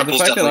 Yeah, Dark the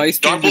Pulse fact that definitely. Ice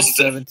Beam Dark did Pulse is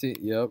 17.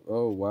 Yep.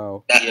 Oh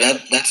wow.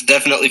 that's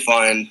definitely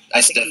fine.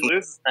 I think he Definitely.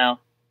 loses now.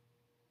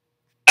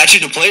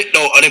 Actually,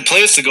 the play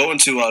is to go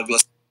into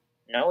Gliss.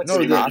 No, it's No,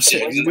 not.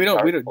 we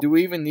don't. Do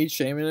we even need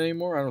Shaman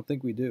anymore? I don't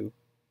think we do.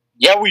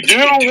 Yeah, we do.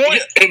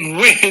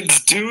 It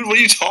wins, dude. What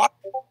are you talking?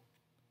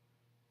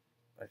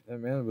 That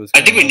man was.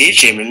 I think we need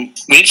Shaman.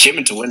 We need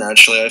Shaman to win.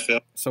 Actually, I feel.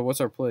 So what's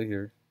our play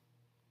here?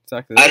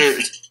 Exactly. Either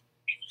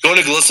going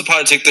to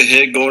Golisopod, take the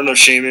hit, going to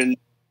Shaman.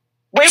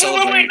 Wait,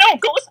 Celebrate. no.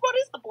 Gliscod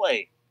is the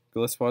play.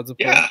 Glisspod's a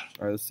play. Yeah.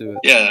 All right, let's do it.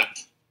 Yeah.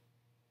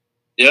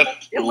 Yep.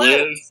 It Live.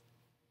 lives.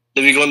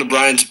 Then we go into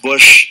Brian's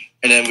bush,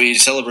 and then we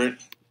celebrate.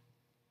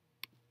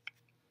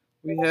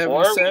 We have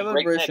Or a we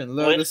celebration.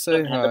 breakneck Let glitch us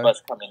say the hi. Mandibuzz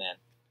coming in.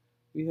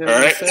 We have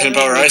All right, a hit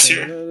Power Ice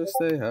celebration. here. Let us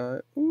say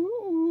hi.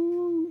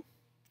 Ooh.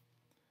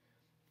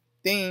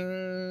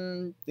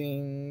 Ding,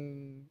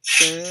 ding,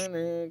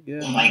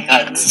 ding. Oh my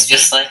god, this is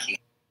just like you.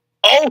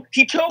 Oh,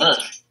 he choked. Look,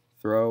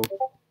 Throw.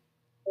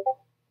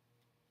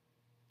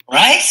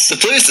 right? The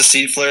play is the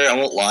Seed Flare. I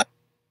won't lie.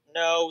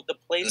 No, the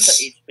play's This-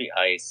 the HP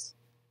Ice.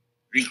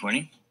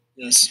 Recording?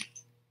 Yes.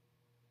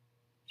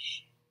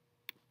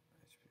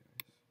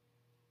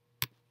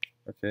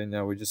 Okay,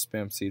 now we just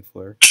spam Seed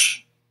Flare.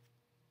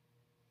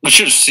 We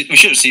should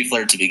have Seed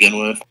Flare to begin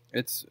with.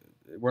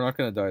 We're not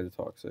gonna die to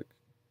Toxic.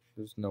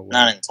 There's no way.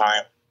 Not in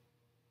time.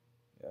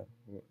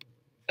 Yeah.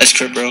 That's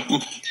crit, bro.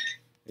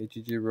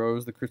 AGG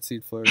Rose, the crit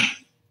Seed Flare.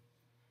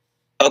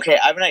 Okay,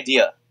 I have an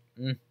idea.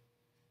 Mm.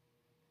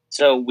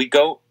 So we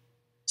go.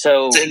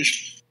 So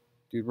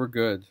Dude, we're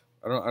good.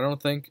 I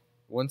don't think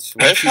once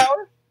Earth you,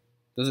 Power.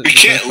 does it We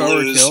does can't Earth Power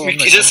lose. kill? We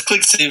can just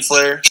click Seed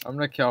Flare. I'm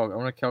gonna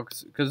calc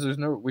because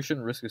we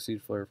shouldn't risk a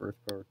Seed Flare for Earth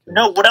Power kill.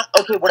 No,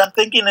 what I'm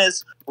thinking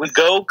is we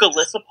go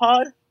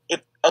Galissapod.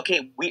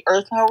 We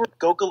Earth Power,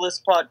 go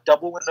Galissapod,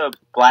 double into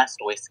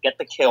Blastoise, get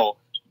the kill,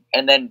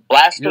 and then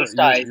Blastoise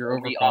dies. You're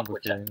and we Aqua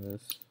overcomplicating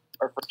this.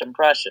 our first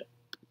impression.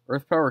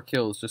 Earth Power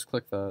kills. Just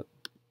click that.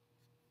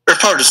 Earth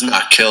Power does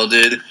not kill,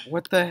 dude.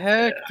 What the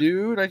heck,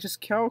 dude? I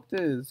just calced it.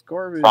 It's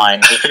garbage.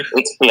 Fine,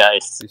 HP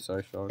Ice.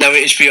 Psy Shock. Now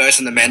we HP Ice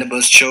and the Mana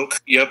Buzz choke.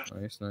 Yep.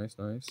 Nice.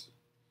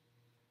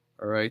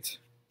 All right.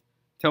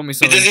 Tell me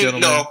something,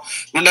 gentlemen. No,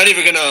 we're not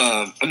even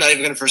gonna. I'm not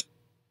even gonna first.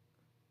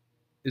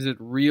 Is it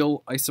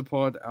real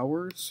Isopod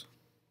hours?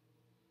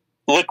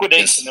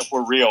 Liquidation if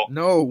we're real.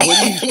 No.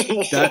 What do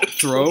you? That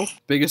throw?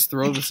 Biggest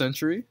throw of the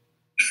century?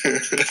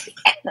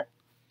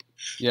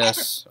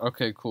 Yes.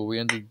 Okay. Cool. We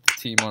ended the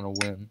team on a win.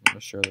 I'm gonna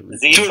share that.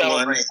 Z Two to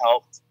Celebrate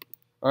helped.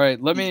 All right.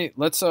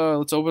 Let's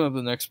open up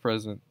the next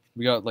present.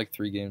 We got like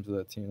 3 games of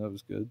that team. That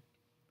was good.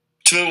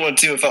 2-1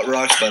 team without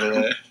rocks, by the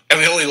way, and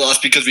we only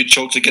lost because we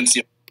choked against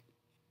the.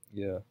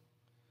 Yeah.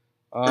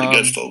 Pretty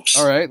good, folks.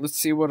 All right. Let's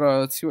see what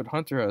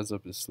Hunter has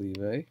up his sleeve,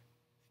 eh?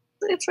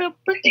 It's a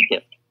birthday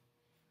gift.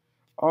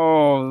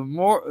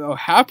 Oh,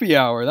 happy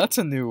hour. That's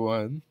a new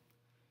one.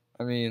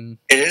 I mean,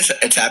 It is.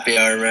 It's happy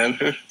hour, man.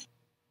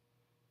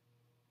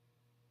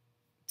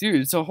 dude,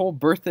 it's a whole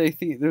birthday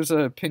theme. There's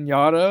a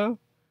piñata,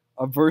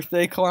 a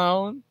birthday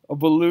clown, a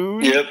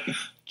balloon. Yep.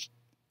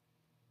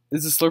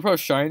 Is the Slurpuff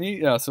shiny?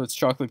 Yeah, so it's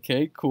chocolate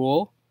cake.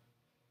 Cool.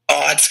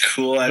 Oh, that's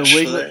cool.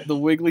 Actually, The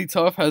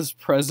Wigglytuff has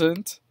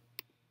present,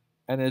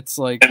 and it's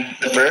like and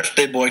the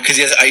birthday boy, because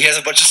he has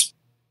a bunch of.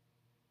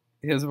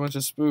 he has a bunch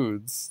of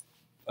spoons.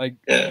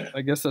 Yeah.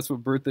 I guess that's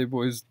what birthday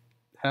boys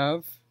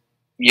have.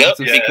 Yep, It's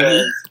a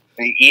because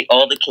they eat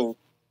all the cake.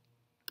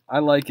 I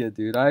like it,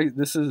 dude.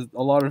 This is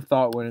a lot of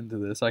thought went into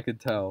this. I could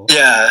tell.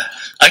 Yeah,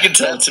 I can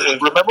tell too.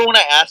 Remember when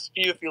I asked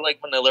you if you like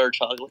vanilla or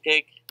chocolate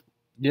cake?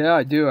 Yeah,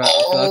 I do. So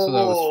that's what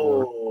that was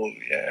for. Oh,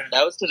 yeah.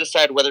 That was to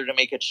decide whether to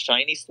make a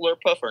shiny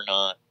Slurpuff or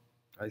not.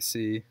 I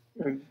see.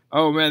 Mm.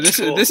 Oh man, this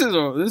Cool.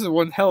 is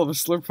one hell of a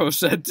Slurpo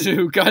set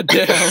too. God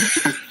damn.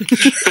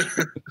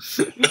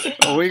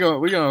 Oh, we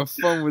gonna have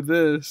fun with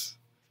this.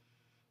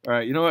 All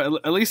right, you know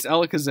what? At least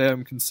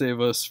Alakazam can save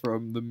us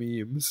from the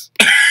memes.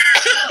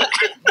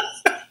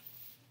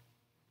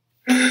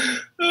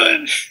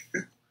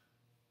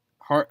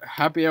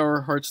 Happy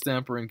Hour Heart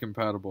Stamper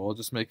incompatible. I'll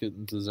just make it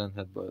into Zen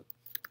Headbutt.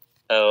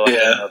 Oh, I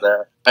didn't know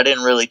that. I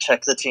didn't really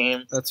check the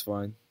team. That's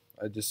fine.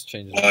 I just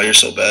changed it. Oh, you're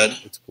so bad.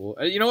 It's cool.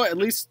 You know what? At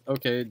least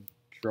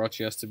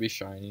Jirachi has to be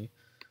shiny.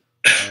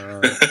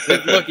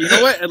 Look, you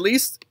know what? At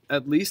least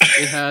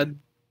it had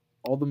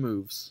all the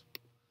moves.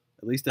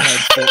 At least it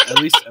had at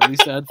least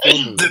it had 4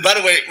 moves. Dude, by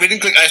the way, we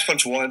didn't click Ice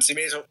Punch once. You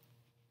may as well.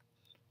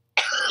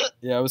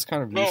 Yeah, it was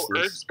kind of Bro,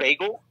 useless. Erg's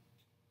Bagel?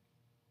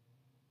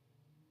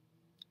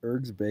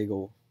 Erg's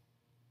Bagel.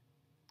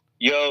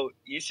 Yo,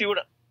 you see what...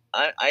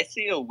 I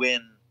see a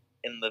win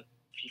in the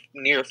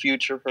near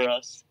future for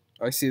us.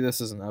 I see this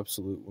as an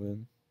absolute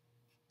win.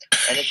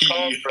 And it's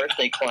called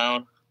Birthday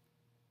Clown.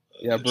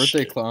 Yeah,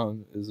 Birthday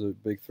Clown is a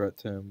big threat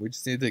to him. We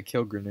just need to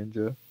kill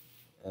Greninja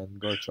and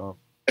Garchomp.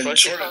 And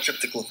short of Trip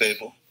to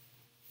Clefable.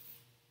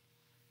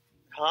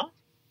 Huh?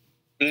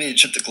 We need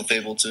to Trip to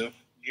Clefable too.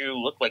 You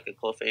look like a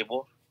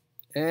Clefable.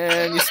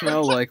 And you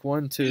smell like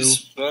 1, 2.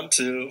 1,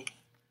 2.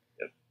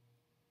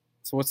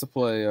 So what's the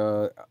play?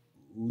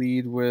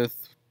 Lead with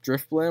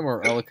Drifblim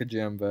or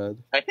Alakazam Bed?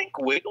 I think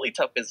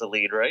Wigglytuff is the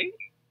lead, right?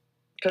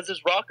 Because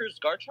it's Rocker's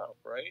Garchomp,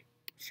 right?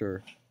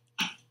 Sure.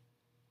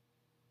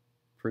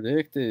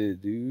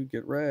 Predicted, dude.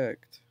 Get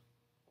wrecked.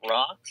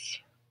 Rocks?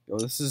 Yo,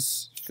 this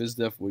is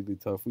FizzDef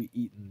Wigglytuff. We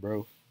eatin',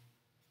 bro.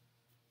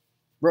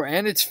 Bro,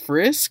 and it's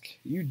Frisk?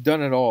 You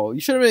done it all.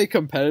 You should have made it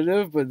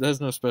competitive, but it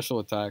has no special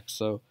attacks,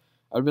 so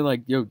I'd been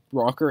like, yo,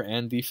 Rocker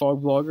and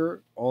Defog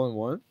Blogger all in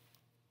one.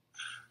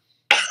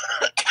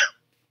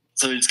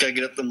 So we just gotta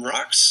get up them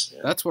rocks.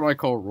 Yeah. That's what I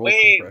call roll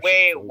Wait,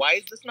 compression, folks. why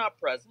is this not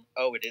present?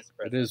 Oh, it is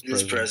present. It is It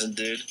is present. present,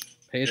 dude.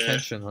 Pay Yeah.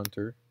 attention,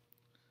 Hunter.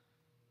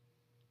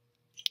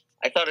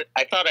 I thought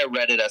I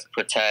read it as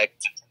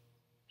protect.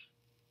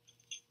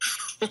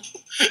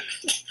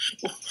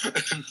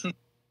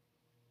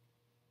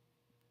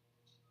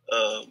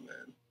 Oh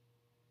man,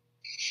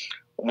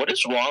 What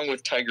is wrong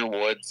with Tiger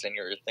Woods and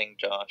your thing,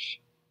 Josh?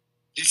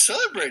 he's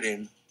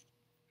celebrating.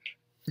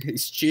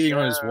 He's cheating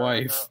on his Shut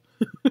wife.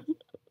 up.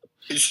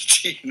 He's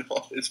cheating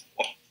on his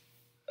wife.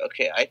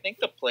 Okay, I think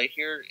the play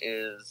here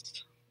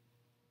is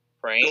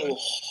praying. Go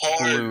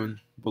hard,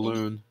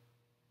 Balloon.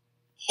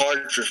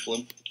 hard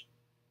Drifblim.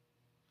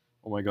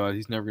 Oh my god,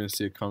 he's never gonna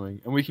see it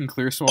coming. And we can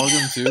clear smog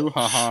him too?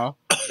 Haha.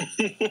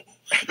 We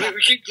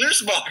can clear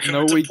smog.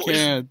 No, we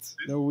can't.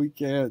 No, we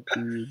can't,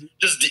 dude.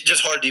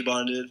 Just hard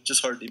debond, dude.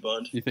 Just hard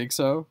debond. You think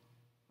so?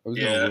 I was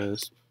Yeah. gonna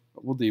wisp.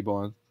 We'll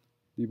debond.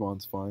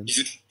 Debond's fine.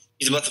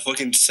 He's about to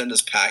fucking send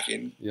us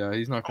packing. Yeah,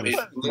 he's not I gonna.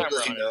 mean, little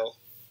does he know.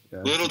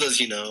 Yeah, Little does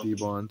he know.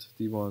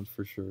 Debond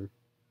for sure.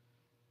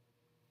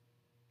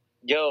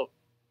 Yo,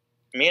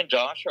 me and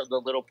Josh are the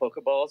little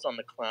Pokeballs on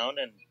the clown,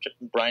 and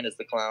Brian is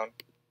the clown.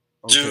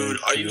 Okay, Dude,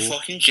 are you cool.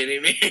 fucking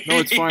kidding me? No,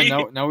 it's fine.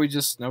 Now we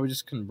just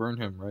can burn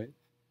him, right?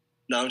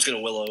 No, I'm just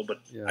gonna Willow, but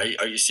Yeah.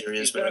 are you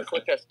serious, He's gonna man?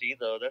 click SD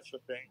though. That's the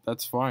thing.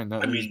 That's fine.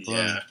 That I is mean, burn.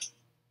 yeah.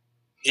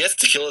 He has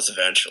to kill us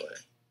eventually.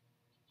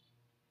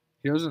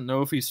 He doesn't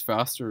know if he's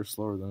faster or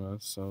slower than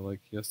us, so like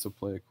he has to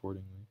play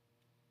accordingly.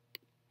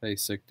 Hey,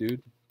 sick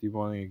dude,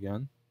 debonding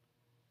again.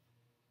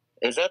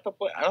 Is that the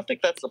play? I don't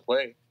think that's the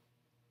play.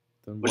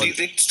 Then What do you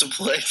think's to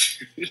play,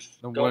 dude? Then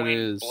what Going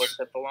is?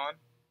 Vorcephalon?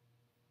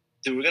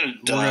 Dude, we're gonna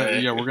We're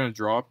die. gonna, we're gonna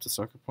drop to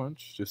Sucker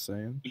Punch. Just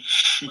saying.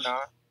 We're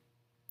not.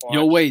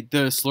 Yo, Watch. wait,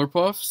 the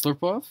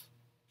Slurpuff,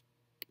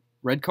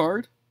 red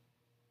card.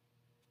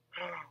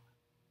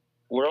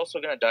 We're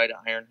also gonna die to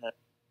Iron Head.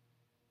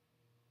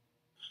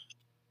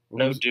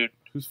 No, Whose- dude,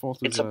 Whose fault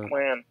is it's a that?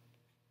 plan.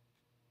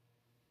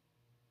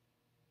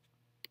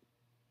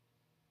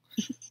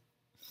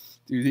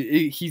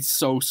 Dude, he's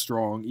so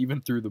strong,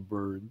 even through the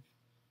bird.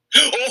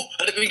 Oh,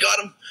 I think we got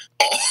him.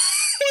 Oh.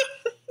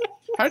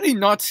 How did he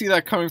not see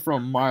that coming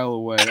from a mile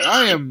away?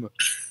 I am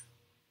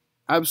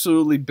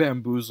absolutely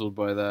bamboozled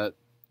by that.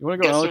 You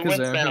want to go Guess who wins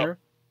Alakazam now? here?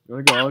 You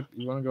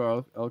want to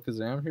go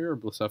Alakazam here or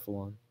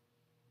Blacephalon?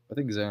 I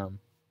think Zam.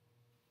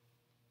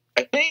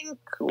 I think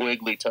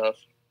Wigglytuff.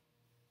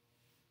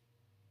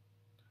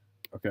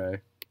 Okay.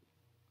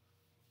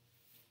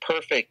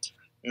 Perfect.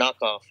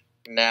 Knockoff.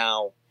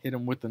 Now. Hit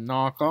him with the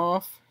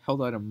knockoff.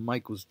 Held item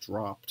Mike was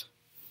dropped.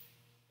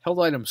 Held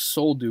item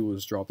Soul Dew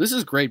was dropped. This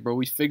is great, bro.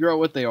 We figure out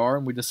what they are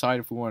and we decide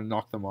if we want to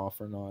knock them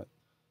off or not.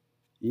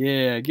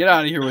 Yeah, get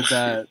out of here with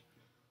that.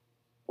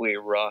 We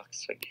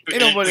rocks. Ain't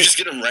nobody- We just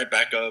get him right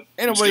back up.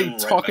 Ain't Just get nobody him right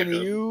talking back to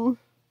up. you.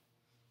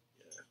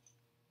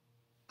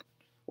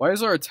 Why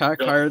is our attack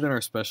Yeah. higher than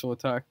our special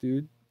attack,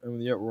 dude? I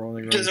mean, yet we're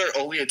only Because running...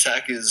 our only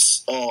attack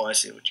is. Oh, I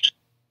see what you.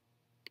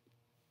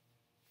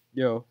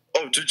 Yo,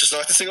 Oh, dude, just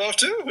knock this thing off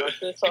too. this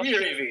Give off me your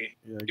too. AV.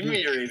 yeah, Give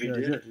me your AV, yeah,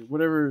 dude.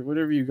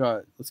 whatever you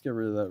got. Let's get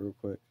rid of that real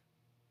quick.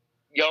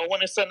 Y'all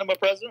want to send him a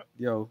present?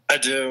 Yo, I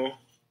do.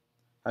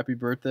 happy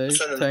birthday,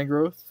 Send him-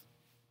 Tangrowth.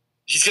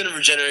 He's gonna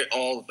regenerate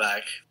all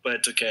back, but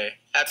it's okay.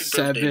 Happy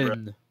birthday, bro.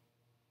 7.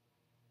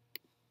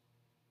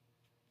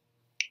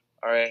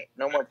 Alright,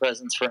 no more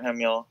presents for him,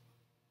 y'all.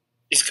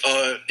 He's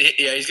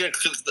he's gonna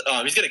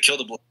kill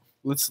the.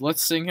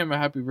 Let's sing him a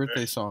happy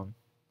birthday song.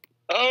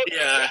 Oh,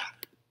 Yeah.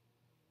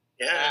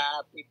 Yeah.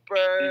 Happy Happy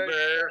birthday,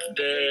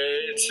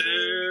 birthday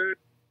to.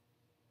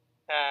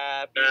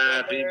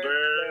 Happy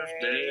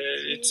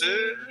birthday to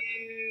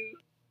you.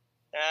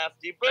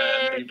 Happy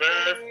Happy birthday,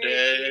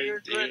 birthday,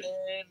 dear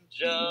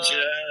Greninja. Ja.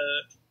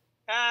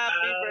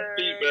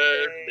 Happy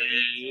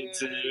birthday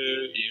to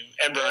you.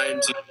 And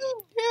Brian too.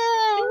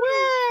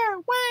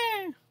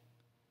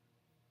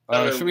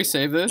 Should we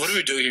save this? What do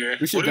we do here?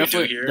 We should What do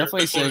we do here?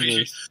 definitely Before save we-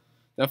 this.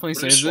 Definitely what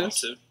do we save swap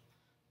this. to?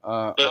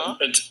 Huh?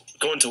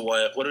 Go into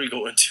what? What are we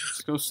going to?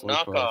 Just go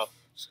Knock Slurpuff. off.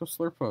 Just go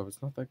Slurpuff.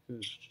 It's not that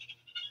good.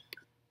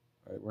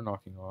 Alright, we're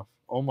knocking off.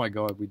 Oh my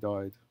god, we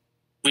died.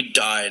 We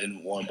died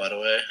and won, by the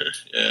way.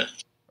 Yeah.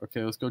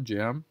 Okay, let's go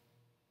Jam.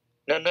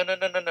 No. I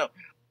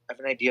have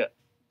an idea.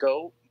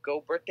 Go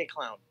birthday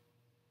clown.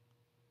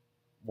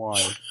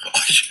 Why?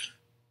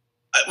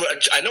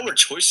 I know we're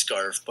choice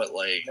scarf, but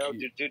like, No,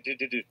 dude.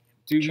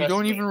 Dude, you Trust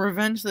don't me. even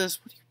revenge this.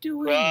 What are you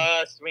doing?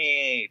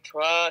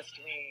 Trust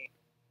me.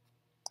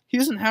 He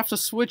doesn't have to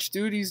switch,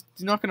 dude. He's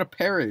not gonna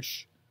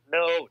perish.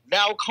 No,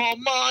 now call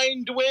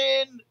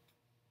Mindwind.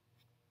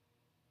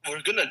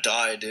 we're gonna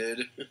die,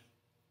 dude.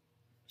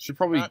 Should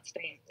probably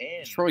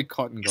In.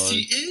 cotton Yes, guard.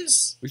 he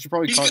is. We should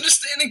probably He's gonna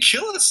stand and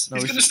kill us. No,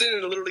 He's we gonna should- stand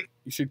and literally.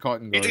 You should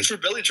cotton He guard. thinks for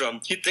Billy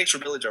Drum.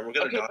 We're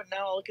gonna Okay, die. but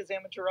now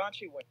Alakazam and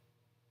Tarachi win.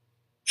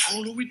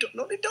 Oh no, we don't.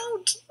 No, they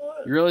don't.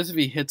 You realize if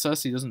he hits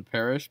us, he doesn't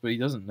perish, but he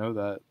doesn't know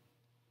that.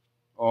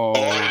 Oh,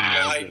 Oh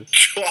my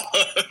goodness.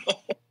 god.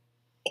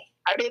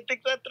 I didn't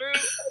think that through.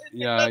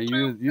 Yeah,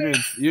 you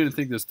didn't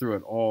think this through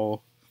at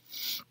all.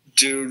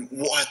 Dude,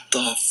 what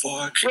the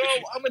fuck? Bro,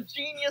 I'm a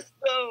genius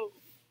though.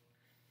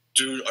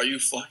 Dude, are you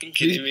fucking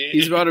kidding me?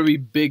 He's about to be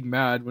big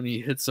mad when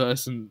he hits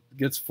us and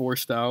gets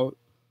forced out.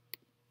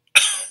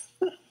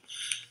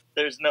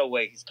 There's no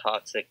way he's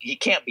toxic. He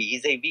can't be.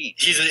 He's AV.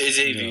 He's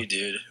AV, Yeah.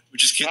 dude. We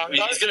just can't.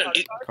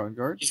 Vanguard, Cotton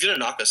guard. He's gonna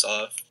knock us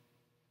off.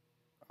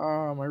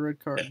 Oh, my red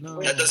card.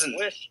 No. That doesn't-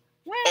 Wish.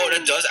 Oh,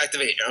 that does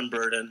activate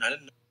Unburden. I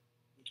didn't know.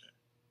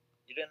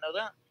 You didn't know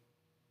that?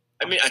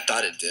 I mean, I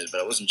thought it did, but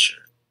I wasn't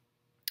sure.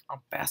 I'm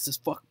fast as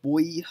fuck,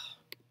 boy.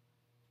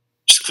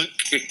 Just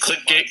keep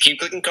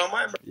clicking, calm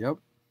mind, bro. Yep.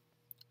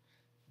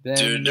 Then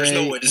Dude, there's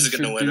no way this is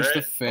gonna win, introduced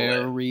right? the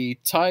fairy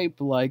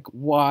type, like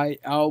why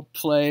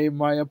outplay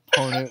my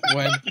opponent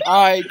when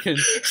I can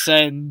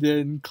send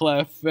in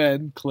clef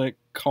and click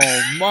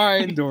calm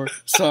mind or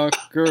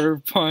sucker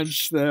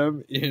punch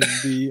them in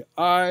the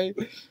eye.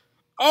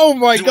 Oh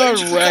my Dude, why god,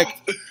 didn't you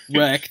wrecked. click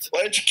Wrecked.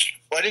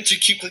 Why didn't you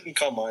keep clicking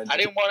Calm Mind? I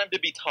didn't want him to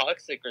be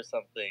toxic or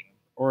something.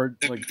 Or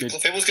Dude, like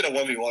Clefable's gonna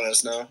 1v1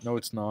 us now. no,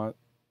 it's not.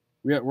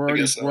 We're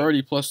guess so.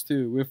 already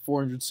 +2. We have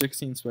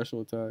 416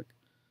 special attack.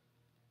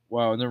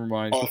 Wow, never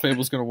mind. Oh,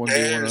 Fable's gonna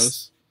 1v1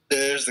 us.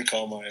 There's the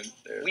Calm Mind.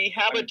 There. We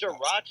have a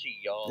Jirachi,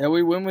 y'all. Yeah,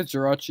 we win with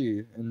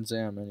Jirachi and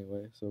Zam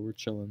anyway, so we're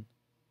chilling.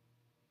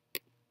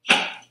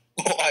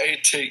 Why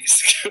take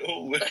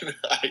skill when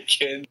I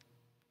can?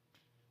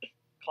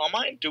 Calm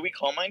Mind? Do we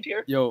Calm Mind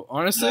here? Yo,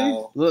 honestly,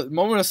 No.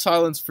 moment of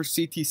silence for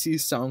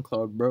CTC's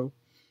SoundCloud, bro.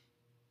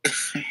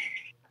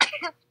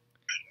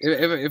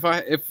 if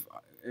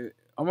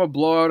I'm gonna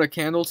blow out a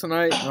candle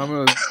tonight, and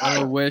I'm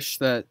gonna wish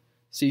that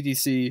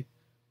CTC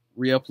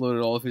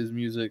re-uploaded all of his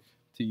music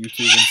to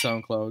YouTube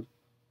and SoundCloud.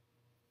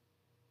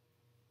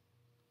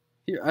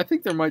 I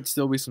think there might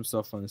still be some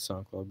stuff on his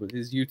SoundCloud, but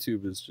his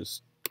YouTube is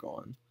just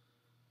gone.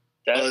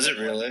 Oh, is it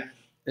really?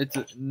 It's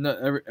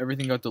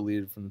everything got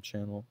deleted from the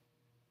channel.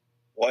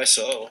 Why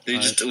so?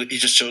 Did he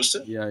just chose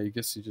to? Yeah, I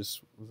guess he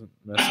just wasn't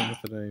messing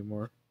with it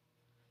anymore.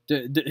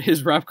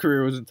 His rap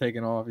career wasn't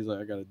taking off. He's like,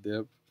 I got a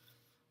dip.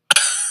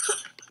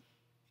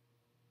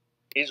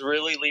 He's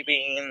really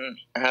leaving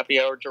Happy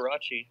Hour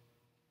Jirachi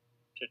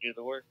to do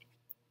the work.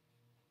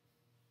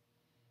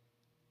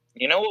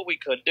 You know what we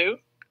could do?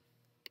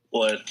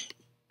 What?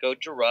 Go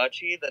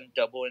Jirachi, then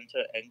double into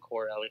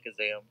Encore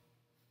Alakazam.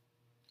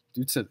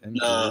 Dude said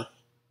Encore.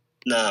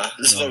 Nah.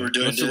 This is what we're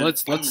doing, dude.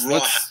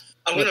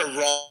 I'm gonna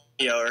raw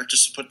Happy Hour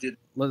just to put the.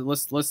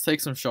 Let's take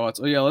some shots.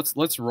 Oh yeah,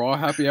 let's raw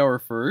Happy Hour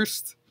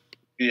first.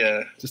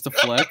 Yeah. Just to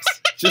flex.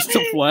 Just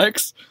to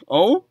flex.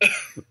 Oh,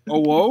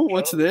 whoa!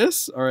 What's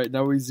this? All right,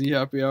 now we Z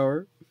Happy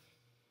Hour.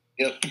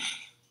 Yep.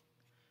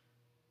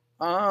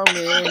 I'm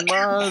in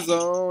my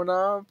zone.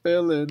 I'm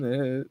feeling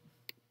it.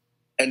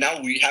 And now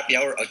we Happy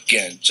Hour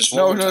again. Just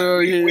No. one more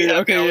time. Yeah.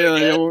 Happy Hour Yeah.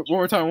 again. One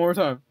more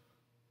time.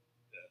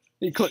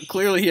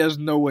 Clearly, he has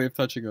no way of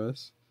touching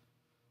us.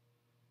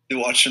 You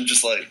watch him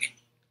just like.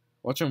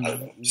 Watch him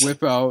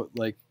whip out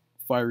like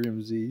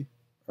Firium Z.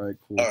 All right,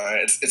 cool. All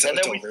right, it's And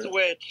then over. we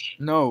switch.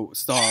 No,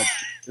 stop.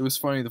 It was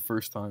funny the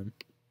first time.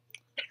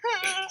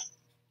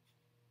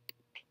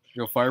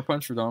 Yo, Fire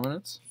Punch for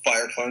dominance.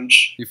 Fire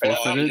Punch. He Are you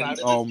forfeited. not proud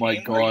of Oh this my team?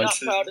 Are you god. not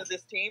proud of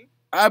this team?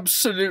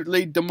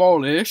 Absolutely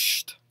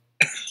demolished.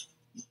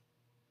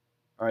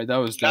 All right, that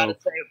was Gotta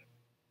dope.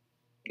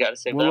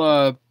 save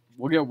that.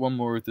 We'll get one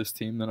more with this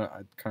team. Then I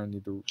kind of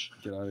need to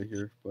get out of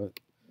here. But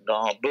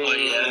Nah, boo. Oh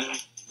yeah.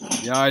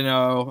 yeah, I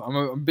know. I'm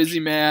a busy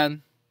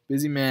man.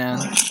 Busy man.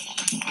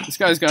 This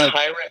guy's got.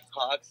 Tyrant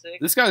Toxic.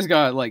 This guy's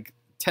got like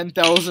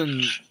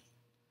 10,000.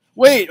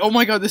 Wait! Oh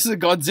my god! This is a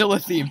Godzilla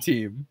themed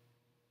team.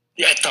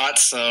 Yeah, I thought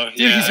so. Dude,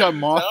 yeah. he's got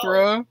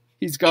Mothra.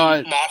 He's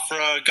got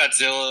Mothra,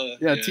 Godzilla.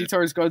 yeah,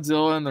 T-Tar's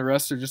Godzilla, and the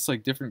rest are just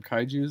like different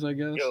kaiju's, I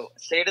guess. Yo,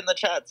 say it in the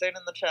chat. Say it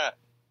in the chat.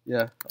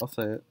 Yeah, I'll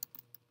say it.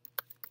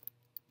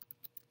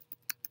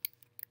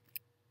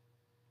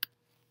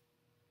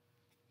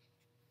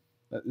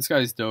 This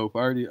guy's dope. I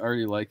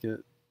already like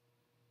it.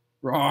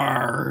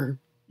 Rawr.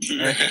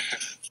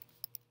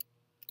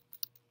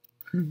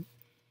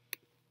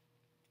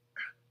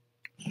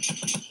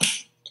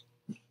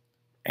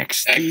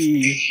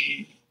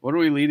 XD. What are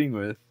we leading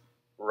with?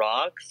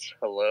 Rocks.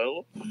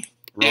 Hello.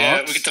 Yeah,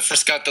 Rocks? we get the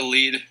first got the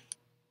lead.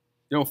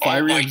 Yo, Oh my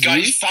Firium god,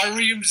 Z.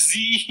 Firium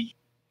Z.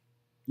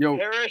 Yo,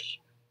 Perish.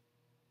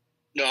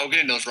 No, I'm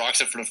getting those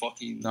rocks up for the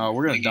fucking. no,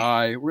 we're gonna thingy.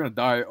 die. We're gonna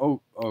die.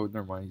 Oh,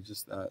 never mind. He's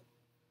just that.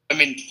 I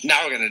mean,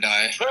 now we're gonna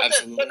die. Present.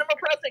 Absolutely. Send him a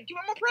present. Give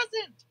him a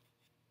present.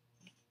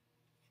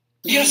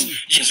 Yes,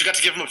 we got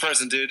to give him a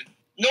present, dude.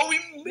 No, we.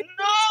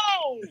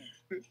 No.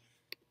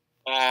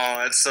 Oh,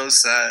 that's so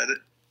sad.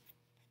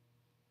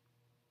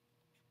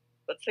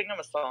 Let's sing him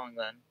a song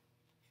then.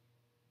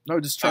 No,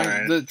 just try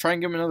Alright. try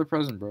and give him another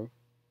present, bro.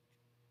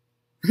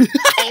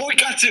 Oh, we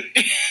got to.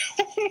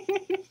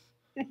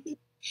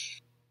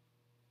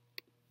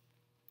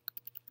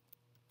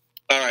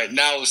 All right,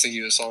 now we'll sing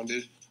you a song,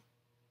 dude.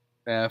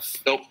 F.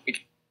 Nope.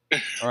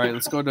 All right,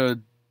 let's go to.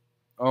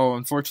 Oh,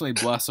 unfortunately,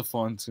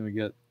 Blastophon's gonna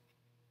get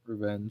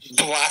revenge.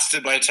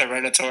 Blasted by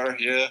Tyranitar,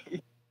 yeah.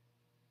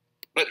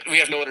 But we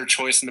have no other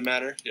choice in the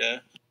matter, yeah.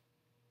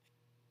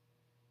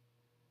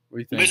 What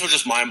do you You may as think? well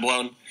just mind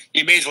blown.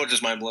 You may as well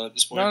just mind blown at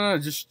this point. No,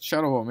 just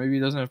Shadow Ball. Maybe he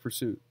doesn't have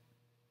Pursuit.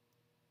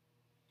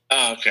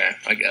 Oh, okay,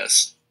 I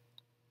guess.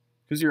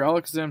 Because your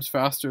Alakazam's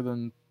faster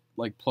than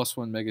like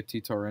 +1 Mega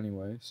T-Tar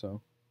anyway, so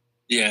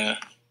Yeah.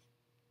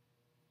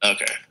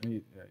 Okay.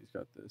 he's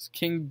got this.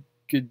 King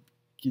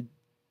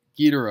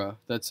Ghidorah.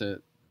 That's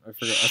it. I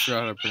forgot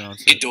how to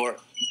pronounce it. Ghidorah.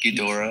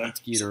 It's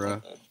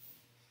Ghidorah.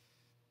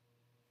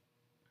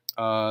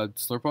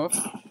 Slurpuff.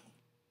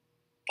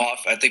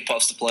 Puff. I think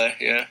Puff's the play.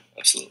 Yeah,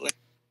 absolutely.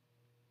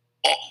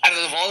 Oh, out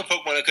of all the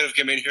Pokemon that could have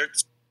come in here,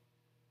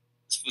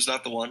 this was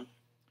not the one.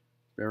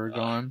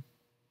 Baragon.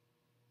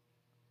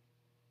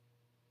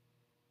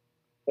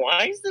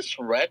 Why is this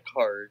red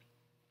card?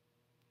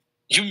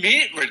 You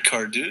made it red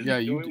card, dude. Yeah,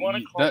 Do we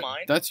wanna call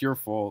mine? That's your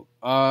fault.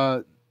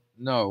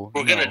 No.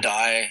 We're gonna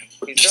die.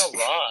 He's got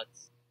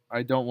rods.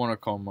 I don't want to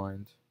call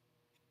mind.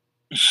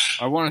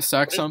 I want to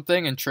sack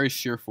something and trace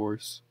sheer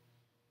force.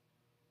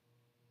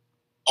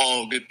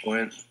 Oh, good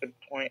point. Good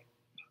point.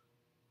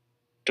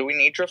 Do we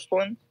need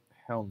Drifloon?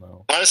 Hell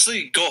no.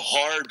 Honestly, go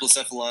hard,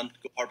 Blacephalon.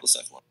 Go hard,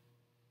 Blacephalon.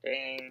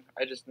 Dang,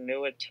 I just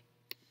knew it.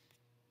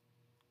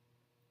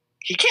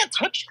 He can't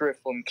touch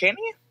Drifloon, can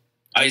he?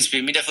 Ice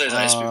Beam. He definitely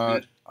has Ice Beam,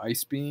 dude.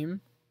 Ice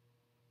Beam.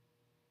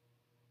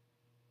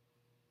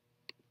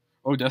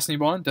 Oh, Destiny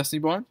Bond. Destiny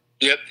Bond.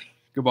 Yep.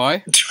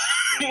 Goodbye.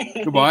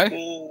 Goodbye.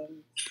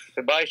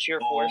 Goodbye, sheer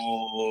force.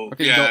 Oh,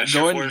 Okay, yeah,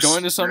 go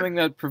into something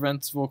that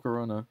prevents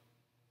Volcarona.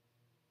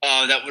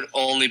 That would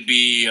only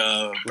be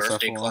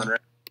birthday Blacephalon. clown, right?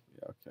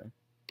 Yeah. Okay.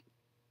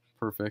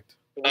 Perfect.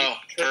 Oh,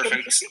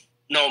 perfect.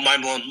 No,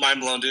 mind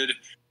blown, dude.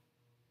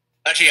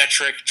 Actually, yeah,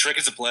 Trick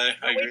is a play.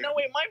 I agree.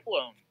 Wait, mind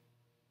blown.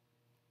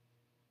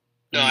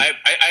 No, I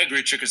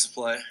agree. Trick is a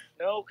play.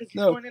 No, because he's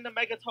No. going into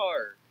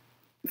Megatar.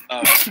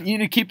 You need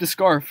to keep the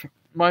scarf.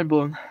 Mind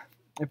blown.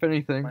 If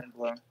anything. Mind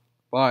blown.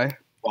 Bye.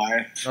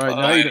 Why? All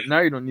right, now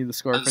you don't need the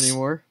scarf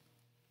anymore.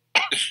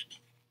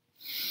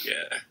 Yeah.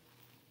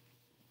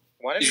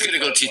 Why did He's we gonna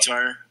go go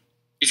T-Tar.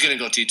 He's gonna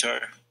go T-Tar.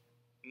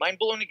 Mind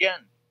blown again.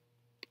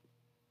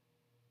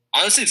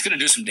 Honestly, it's gonna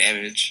do some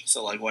damage.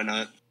 So, like, why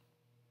not?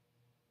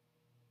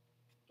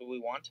 Do we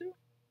want to?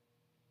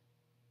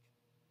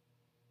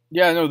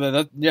 Yeah, no,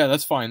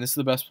 that's fine. This is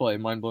the best play.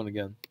 Mind blown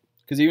again.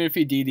 Because even if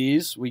he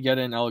DDs, we get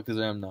in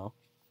Alakazam now,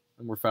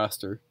 and we're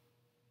faster.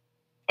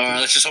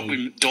 Let's just hope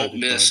we don't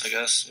miss, I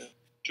guess. Yeah.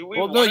 Do we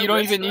Well, no, wanna you don't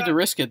risk even need that? to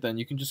risk it then.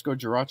 You can just go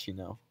Jirachi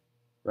now,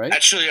 right?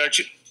 Actually,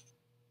 Archie.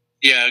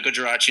 Yeah, go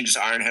Jirachi and just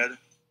Iron Head.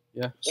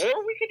 Yeah.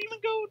 Or we could even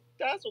go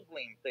Dazzle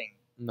Gleam thing.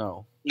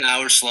 No. Nah,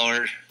 we're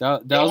slower.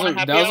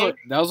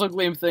 Dazzle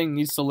Gleam thing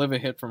needs to live a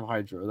hit from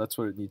Hydro. That's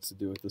what it needs to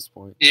do at this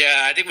point.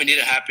 Yeah, I think we need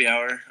a happy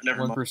hour.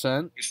 Never mind.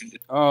 1%?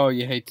 Oh,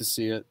 you hate to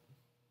see it.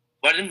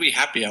 Why didn't we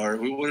happy hour?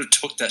 We would have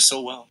took that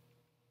so well.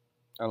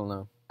 I don't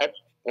know.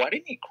 Why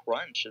didn't he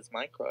crunch is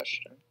my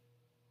question.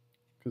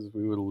 Because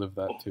we would have lived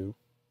that too.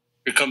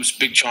 Here comes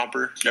Big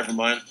Chomper. Never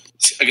mind.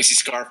 I guess he's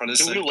Scarf on this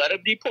Do we thing. let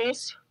him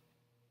depulse?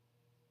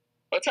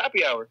 Let's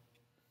happy hour.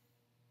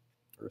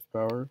 Earth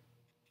Power.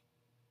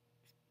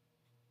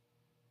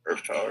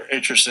 Earth Power.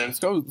 Interesting.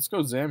 Let's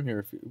go Zam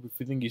here if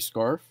you think he's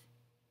Scarf.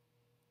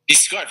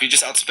 He's Scarf. He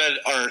just outsped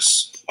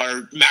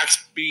our max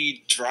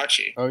speed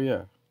Jirachi. Oh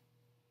yeah.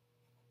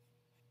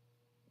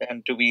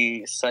 And do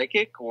we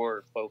psychic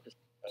or focus?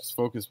 Just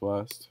Focus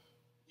Blast.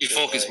 He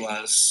Focus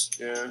Blast.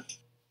 Yeah.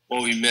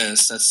 Well, we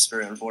missed. That's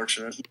very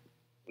unfortunate.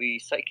 We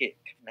psychic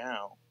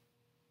now.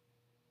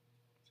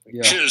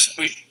 Yeah.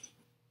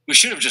 We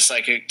should have just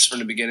psychicked from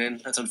the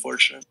beginning. That's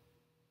unfortunate.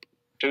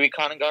 Do we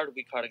con and guard or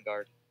we con and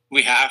guard?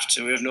 We have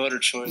to. We have no other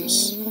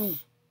choice.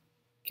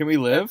 Can we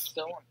live? That's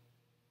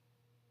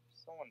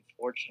so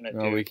unfortunate,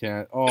 No, dude. we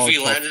can't. Oh, if we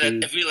tough, landed,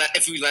 dude.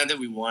 if we landed,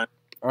 we won.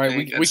 All right, I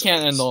we think can't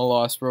that's- end on a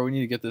loss, bro. We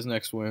need to get this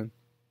next win.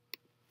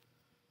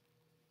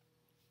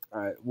 All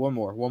right, one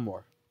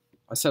more.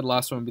 I said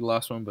last one would be the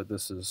last one, but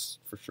this is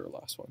for sure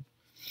last one.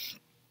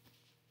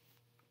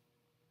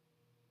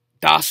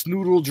 Das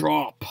Noodle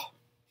Drop.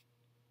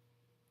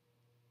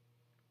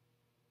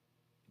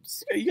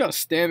 You got a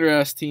standard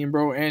ass team,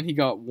 bro, and he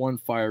got one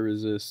fire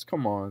resist.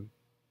 Come on,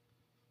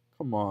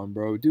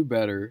 bro, do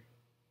better.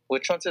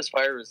 Which one's his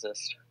fire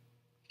resist?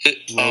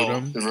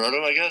 Rotom. The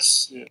Rotom, I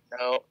guess. Yeah.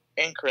 No,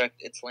 incorrect.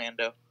 It's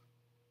Lando.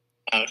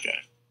 Okay.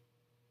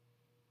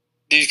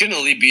 He's gonna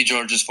leave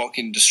Beedrill or just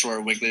fucking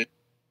destroy Wiggly.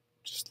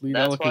 Just leave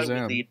That's why we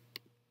Alakazam. lead.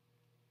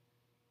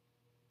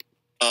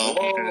 Oh,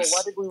 Whoa, okay.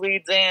 why did we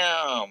lead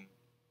Zam?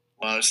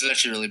 Wow, this is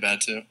actually really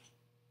bad too.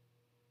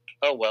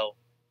 Oh well.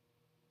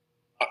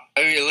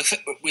 I mean,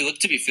 we look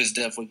to be Fizz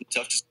Def. Would be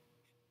tough to.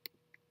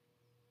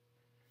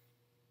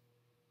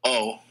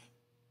 Oh,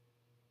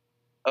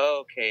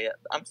 Okay,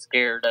 I'm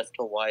scared as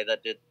to why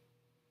that did.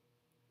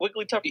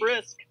 Wigglytuff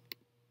risk.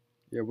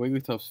 Yeah,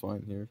 Wigglytuff's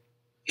fine here.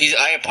 he's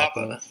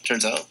Papa.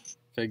 Turns out.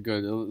 Okay, good.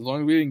 As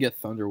long as we didn't get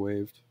Thunder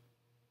Waved.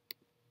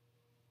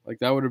 Like,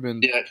 that would have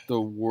been Yeah, the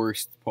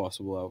worst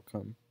possible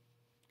outcome.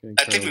 Getting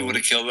I think we Terra would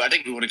have Wave. killed. I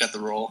think we would have got the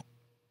roll.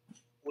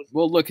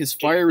 Well, look, his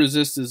fire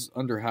resist is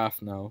under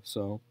half now,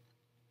 so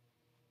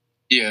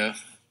Yeah.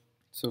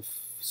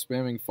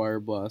 Spamming Fire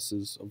Blast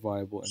is a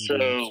viable. So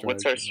endgame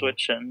what's our strategy now.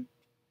 switch in?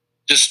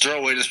 Just throw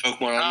away this Pokemon.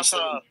 Knock Honestly.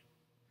 off.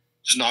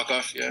 Just knock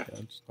off. Yeah.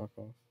 Yeah, just knock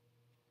off.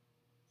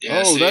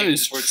 Yeah. Oh, see, that it is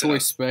just works Choice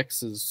out.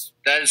 Specs is...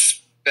 That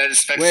is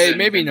Specs. Wait,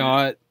 maybe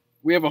not.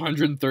 We have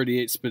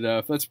 138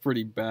 Spadef. That's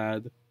pretty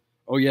bad.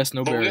 Oh, yes,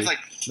 no But we berry. have like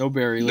No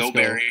berry, let's no go.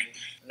 berry.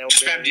 No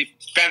Just berry.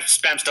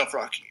 spam Stealth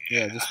Rock.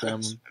 Yeah, just spam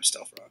him. Spam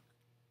Stealth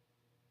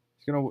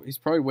Rock. He's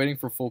probably waiting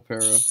for full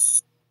para.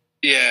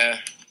 Yeah.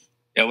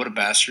 Yeah, what a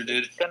bastard,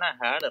 dude. It's gonna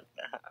happen.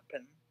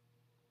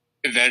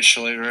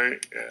 Eventually,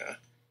 right? Yeah.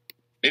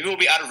 Maybe we'll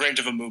be out of range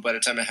of a move by the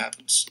time it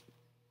happens.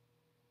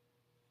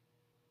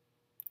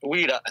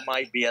 We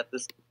might be at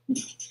this.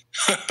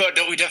 But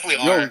no, we definitely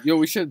are. Yo,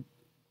 we should.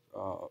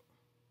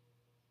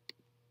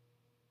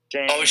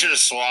 Game. Oh, we should have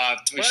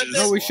swapped. We should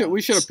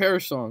have pair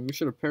song. We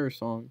should have pair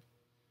song.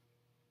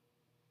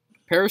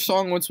 Pair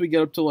song once we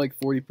get up to like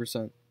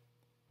 40%.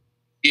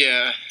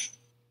 Yeah.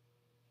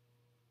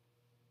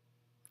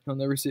 He'll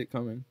never see it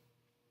coming.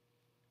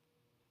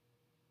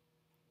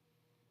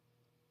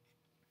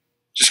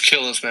 Just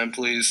kill us, man,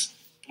 please.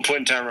 I'm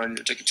putting timer on.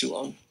 You're taking too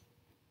long.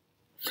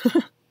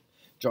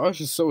 Josh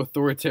is so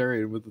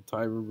authoritarian with the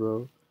timer,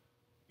 bro.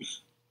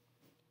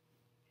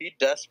 He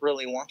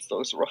desperately wants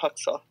those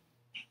rocks off.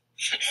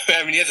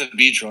 I mean, he has a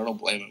beach row. I don't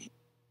blame him.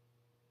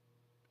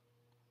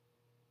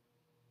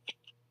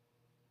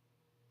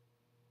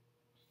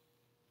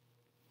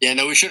 Yeah,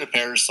 no, we should have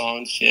paired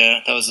songs. Yeah,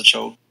 that was a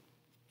choke.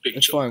 Big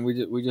It's choke. fine.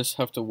 We just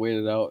have to wait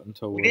it out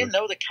until We didn't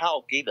know the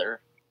calc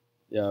either.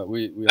 Yeah,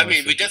 we I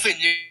mean, we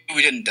definitely knew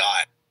we didn't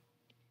die.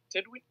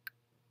 Did we?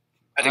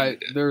 I think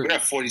we did. We're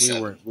at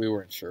 47. We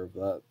weren't sure of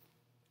that.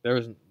 There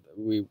was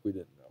we didn't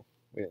know.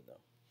 We didn't know.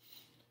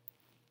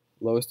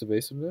 Lowest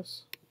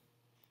evasiveness.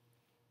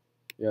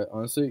 Yeah,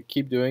 honestly,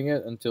 keep doing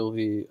it until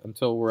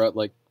we're at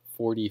like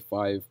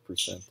 45%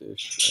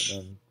 ish,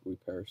 and then we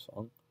pair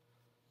song.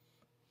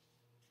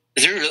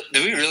 Did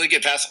we really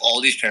get past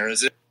all these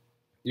pairs?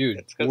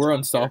 Dude, we're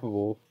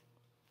unstoppable.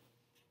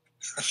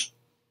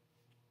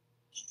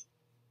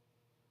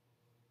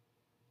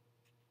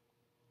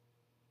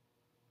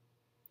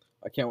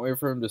 I can't wait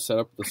for him to set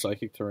up the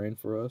psychic terrain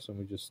for us and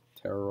we just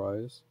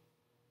terrorize.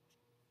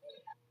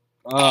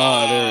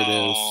 Ah, there it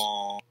is.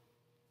 Oh,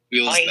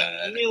 feels I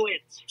bad. knew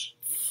it.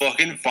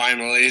 Fucking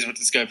finally is what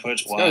this guy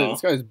puts. Wow.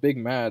 This guy's big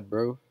mad,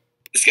 bro.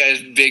 This guy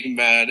is big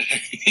mad.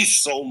 He's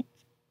so...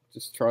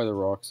 Just try the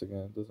rocks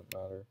again. It doesn't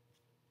matter.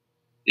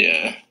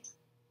 Yeah.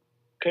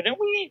 Couldn't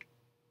we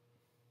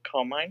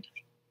Calm Mind?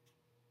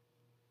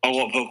 Oh,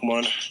 what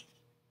Pokemon?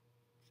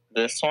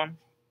 This one?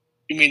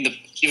 You mean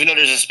even though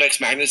there's a Specs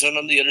Magnezone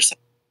on the other side?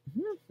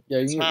 Yeah,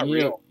 It's not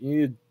real.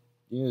 You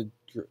need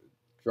to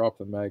drop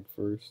the mag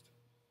first.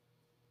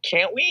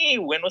 Can't we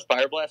win with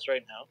Fire Blast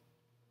right now?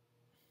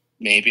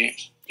 Maybe.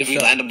 If we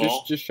land a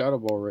ball. Just Shadow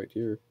Ball right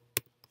here.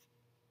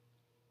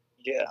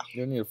 Yeah.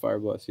 You don't need a Fire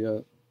Blast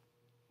yet.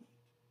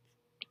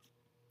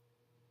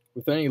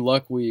 With any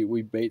luck,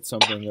 we bait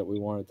something that we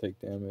want to take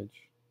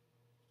damage.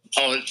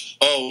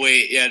 Oh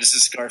wait, yeah, this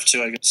is Scarf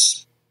too, I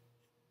guess.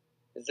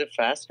 Is it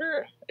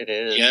faster? It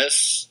is.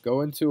 Yes.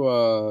 Go into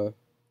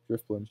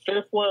Drifblim.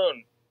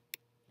 Drifloon.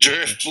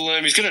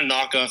 Drifblim. He's gonna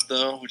knock off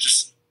though, which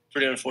is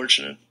pretty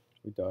unfortunate.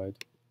 We died.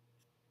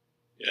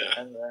 Yeah.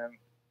 And then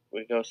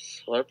we go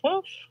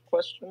Slurpuff?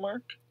 Question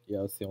mark.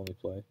 Yeah, that's the only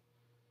play.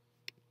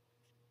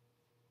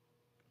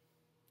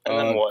 And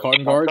then what?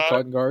 Cotton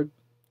Guard.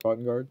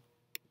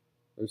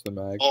 There's the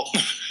mag. Oh,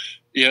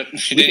 yeah.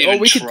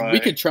 We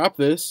could trap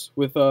this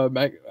with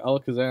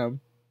Alakazam.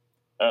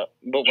 But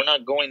we're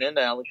not going into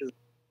Alakazam.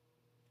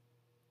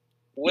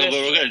 No, but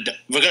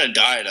we're gonna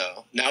die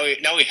though. Now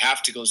we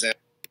have to go Zam.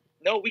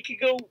 No, we could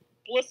go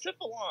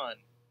Blacephalon.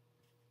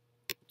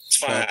 It's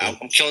fine.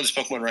 I'm killing this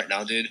Pokemon right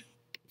now, dude.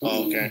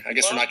 Oh, okay. I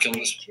guess we're not killing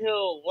this.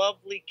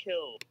 Lovely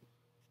kill.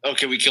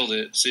 Okay, we killed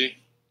it. See?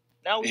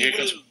 Now we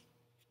lose.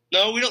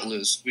 No, we don't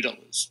lose. We don't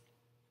lose.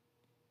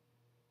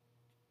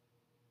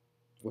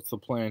 What's the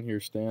plan here,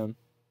 Stan?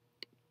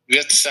 We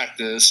have to sack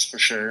this for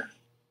sure,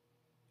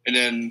 and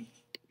then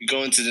we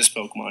go into this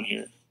Pokemon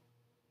here,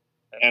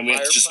 and we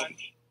have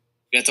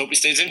to hope he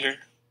stays in here.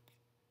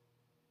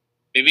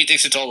 Maybe he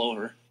thinks it's all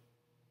over.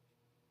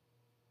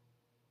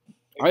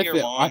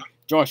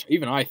 Josh,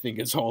 even I think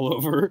it's all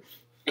over.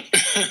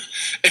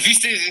 If he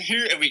stays in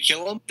here and we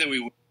kill him, then we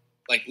win,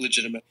 like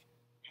legitimate.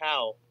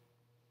 How?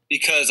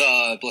 Because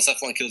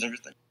Blacephalon kills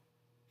everything.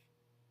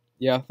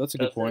 Yeah, that's a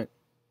good point.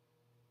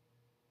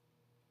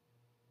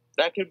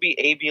 That could be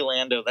AV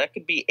Lando. That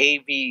could be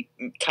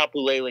AV Tapu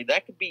Lele.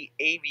 That could be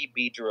AV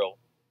Beedrill.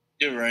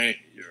 You're right.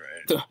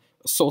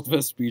 Assault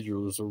Vest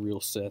Beedrill is a real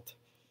set.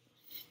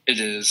 It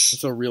is.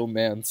 It's a real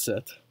man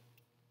set.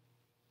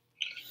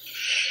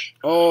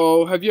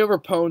 Oh, have you ever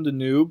pwned a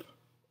noob?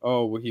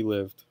 Oh, well, he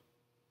lived.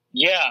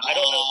 Yeah, I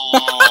don't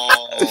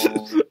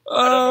know.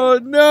 Oh,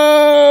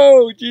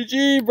 no!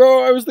 GG,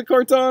 bro. I was the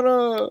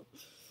Kartana.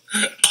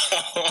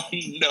 Oh,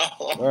 no.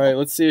 All right,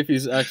 let's see if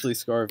he's actually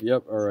Scarf.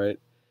 Yep, all right.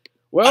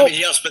 Well, I mean,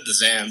 he outspent the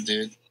Zam,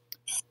 dude.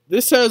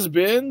 This has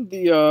been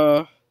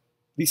the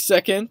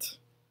second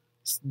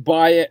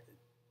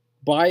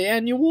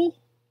biannual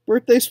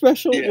birthday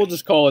special. Yeah. We'll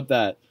just call it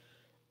that.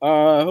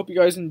 I hope you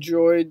guys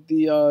enjoyed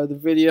the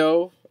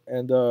video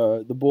and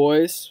the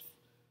boys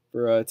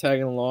for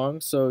tagging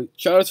along. So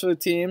shout outs for the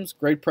teams.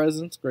 Great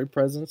presents.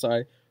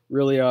 I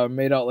really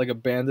made out like a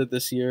bandit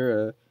this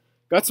year.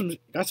 Got some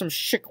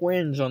chick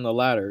whinge on the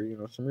ladder. You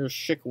know, some real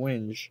chick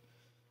whinge.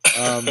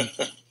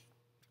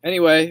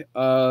 Anyway,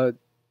 I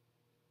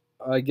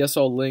guess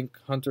I'll link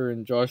Hunter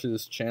and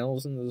Josh's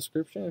channels in the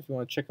description if you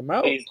want to check them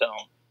out.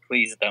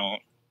 Please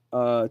don't.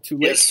 Too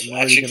late. Yes, I'm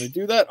already going to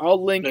do that.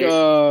 I'll link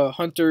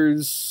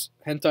Hunter's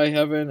Hentai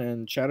Heaven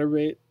and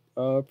Chatterbait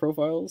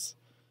profiles.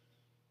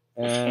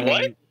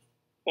 And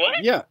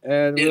What? yeah,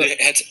 and Dude,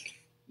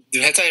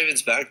 Hentai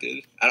Evan's back,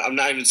 dude. I'm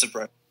not even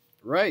surprised.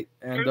 right.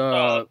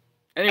 And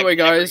anyway,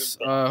 guys,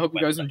 hope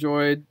you guys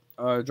enjoyed.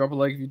 Drop a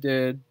like if you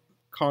did.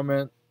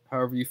 Comment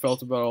however you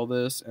felt about all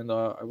this, and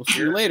I will see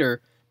you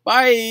later.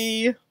 Bye.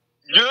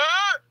 Yeah.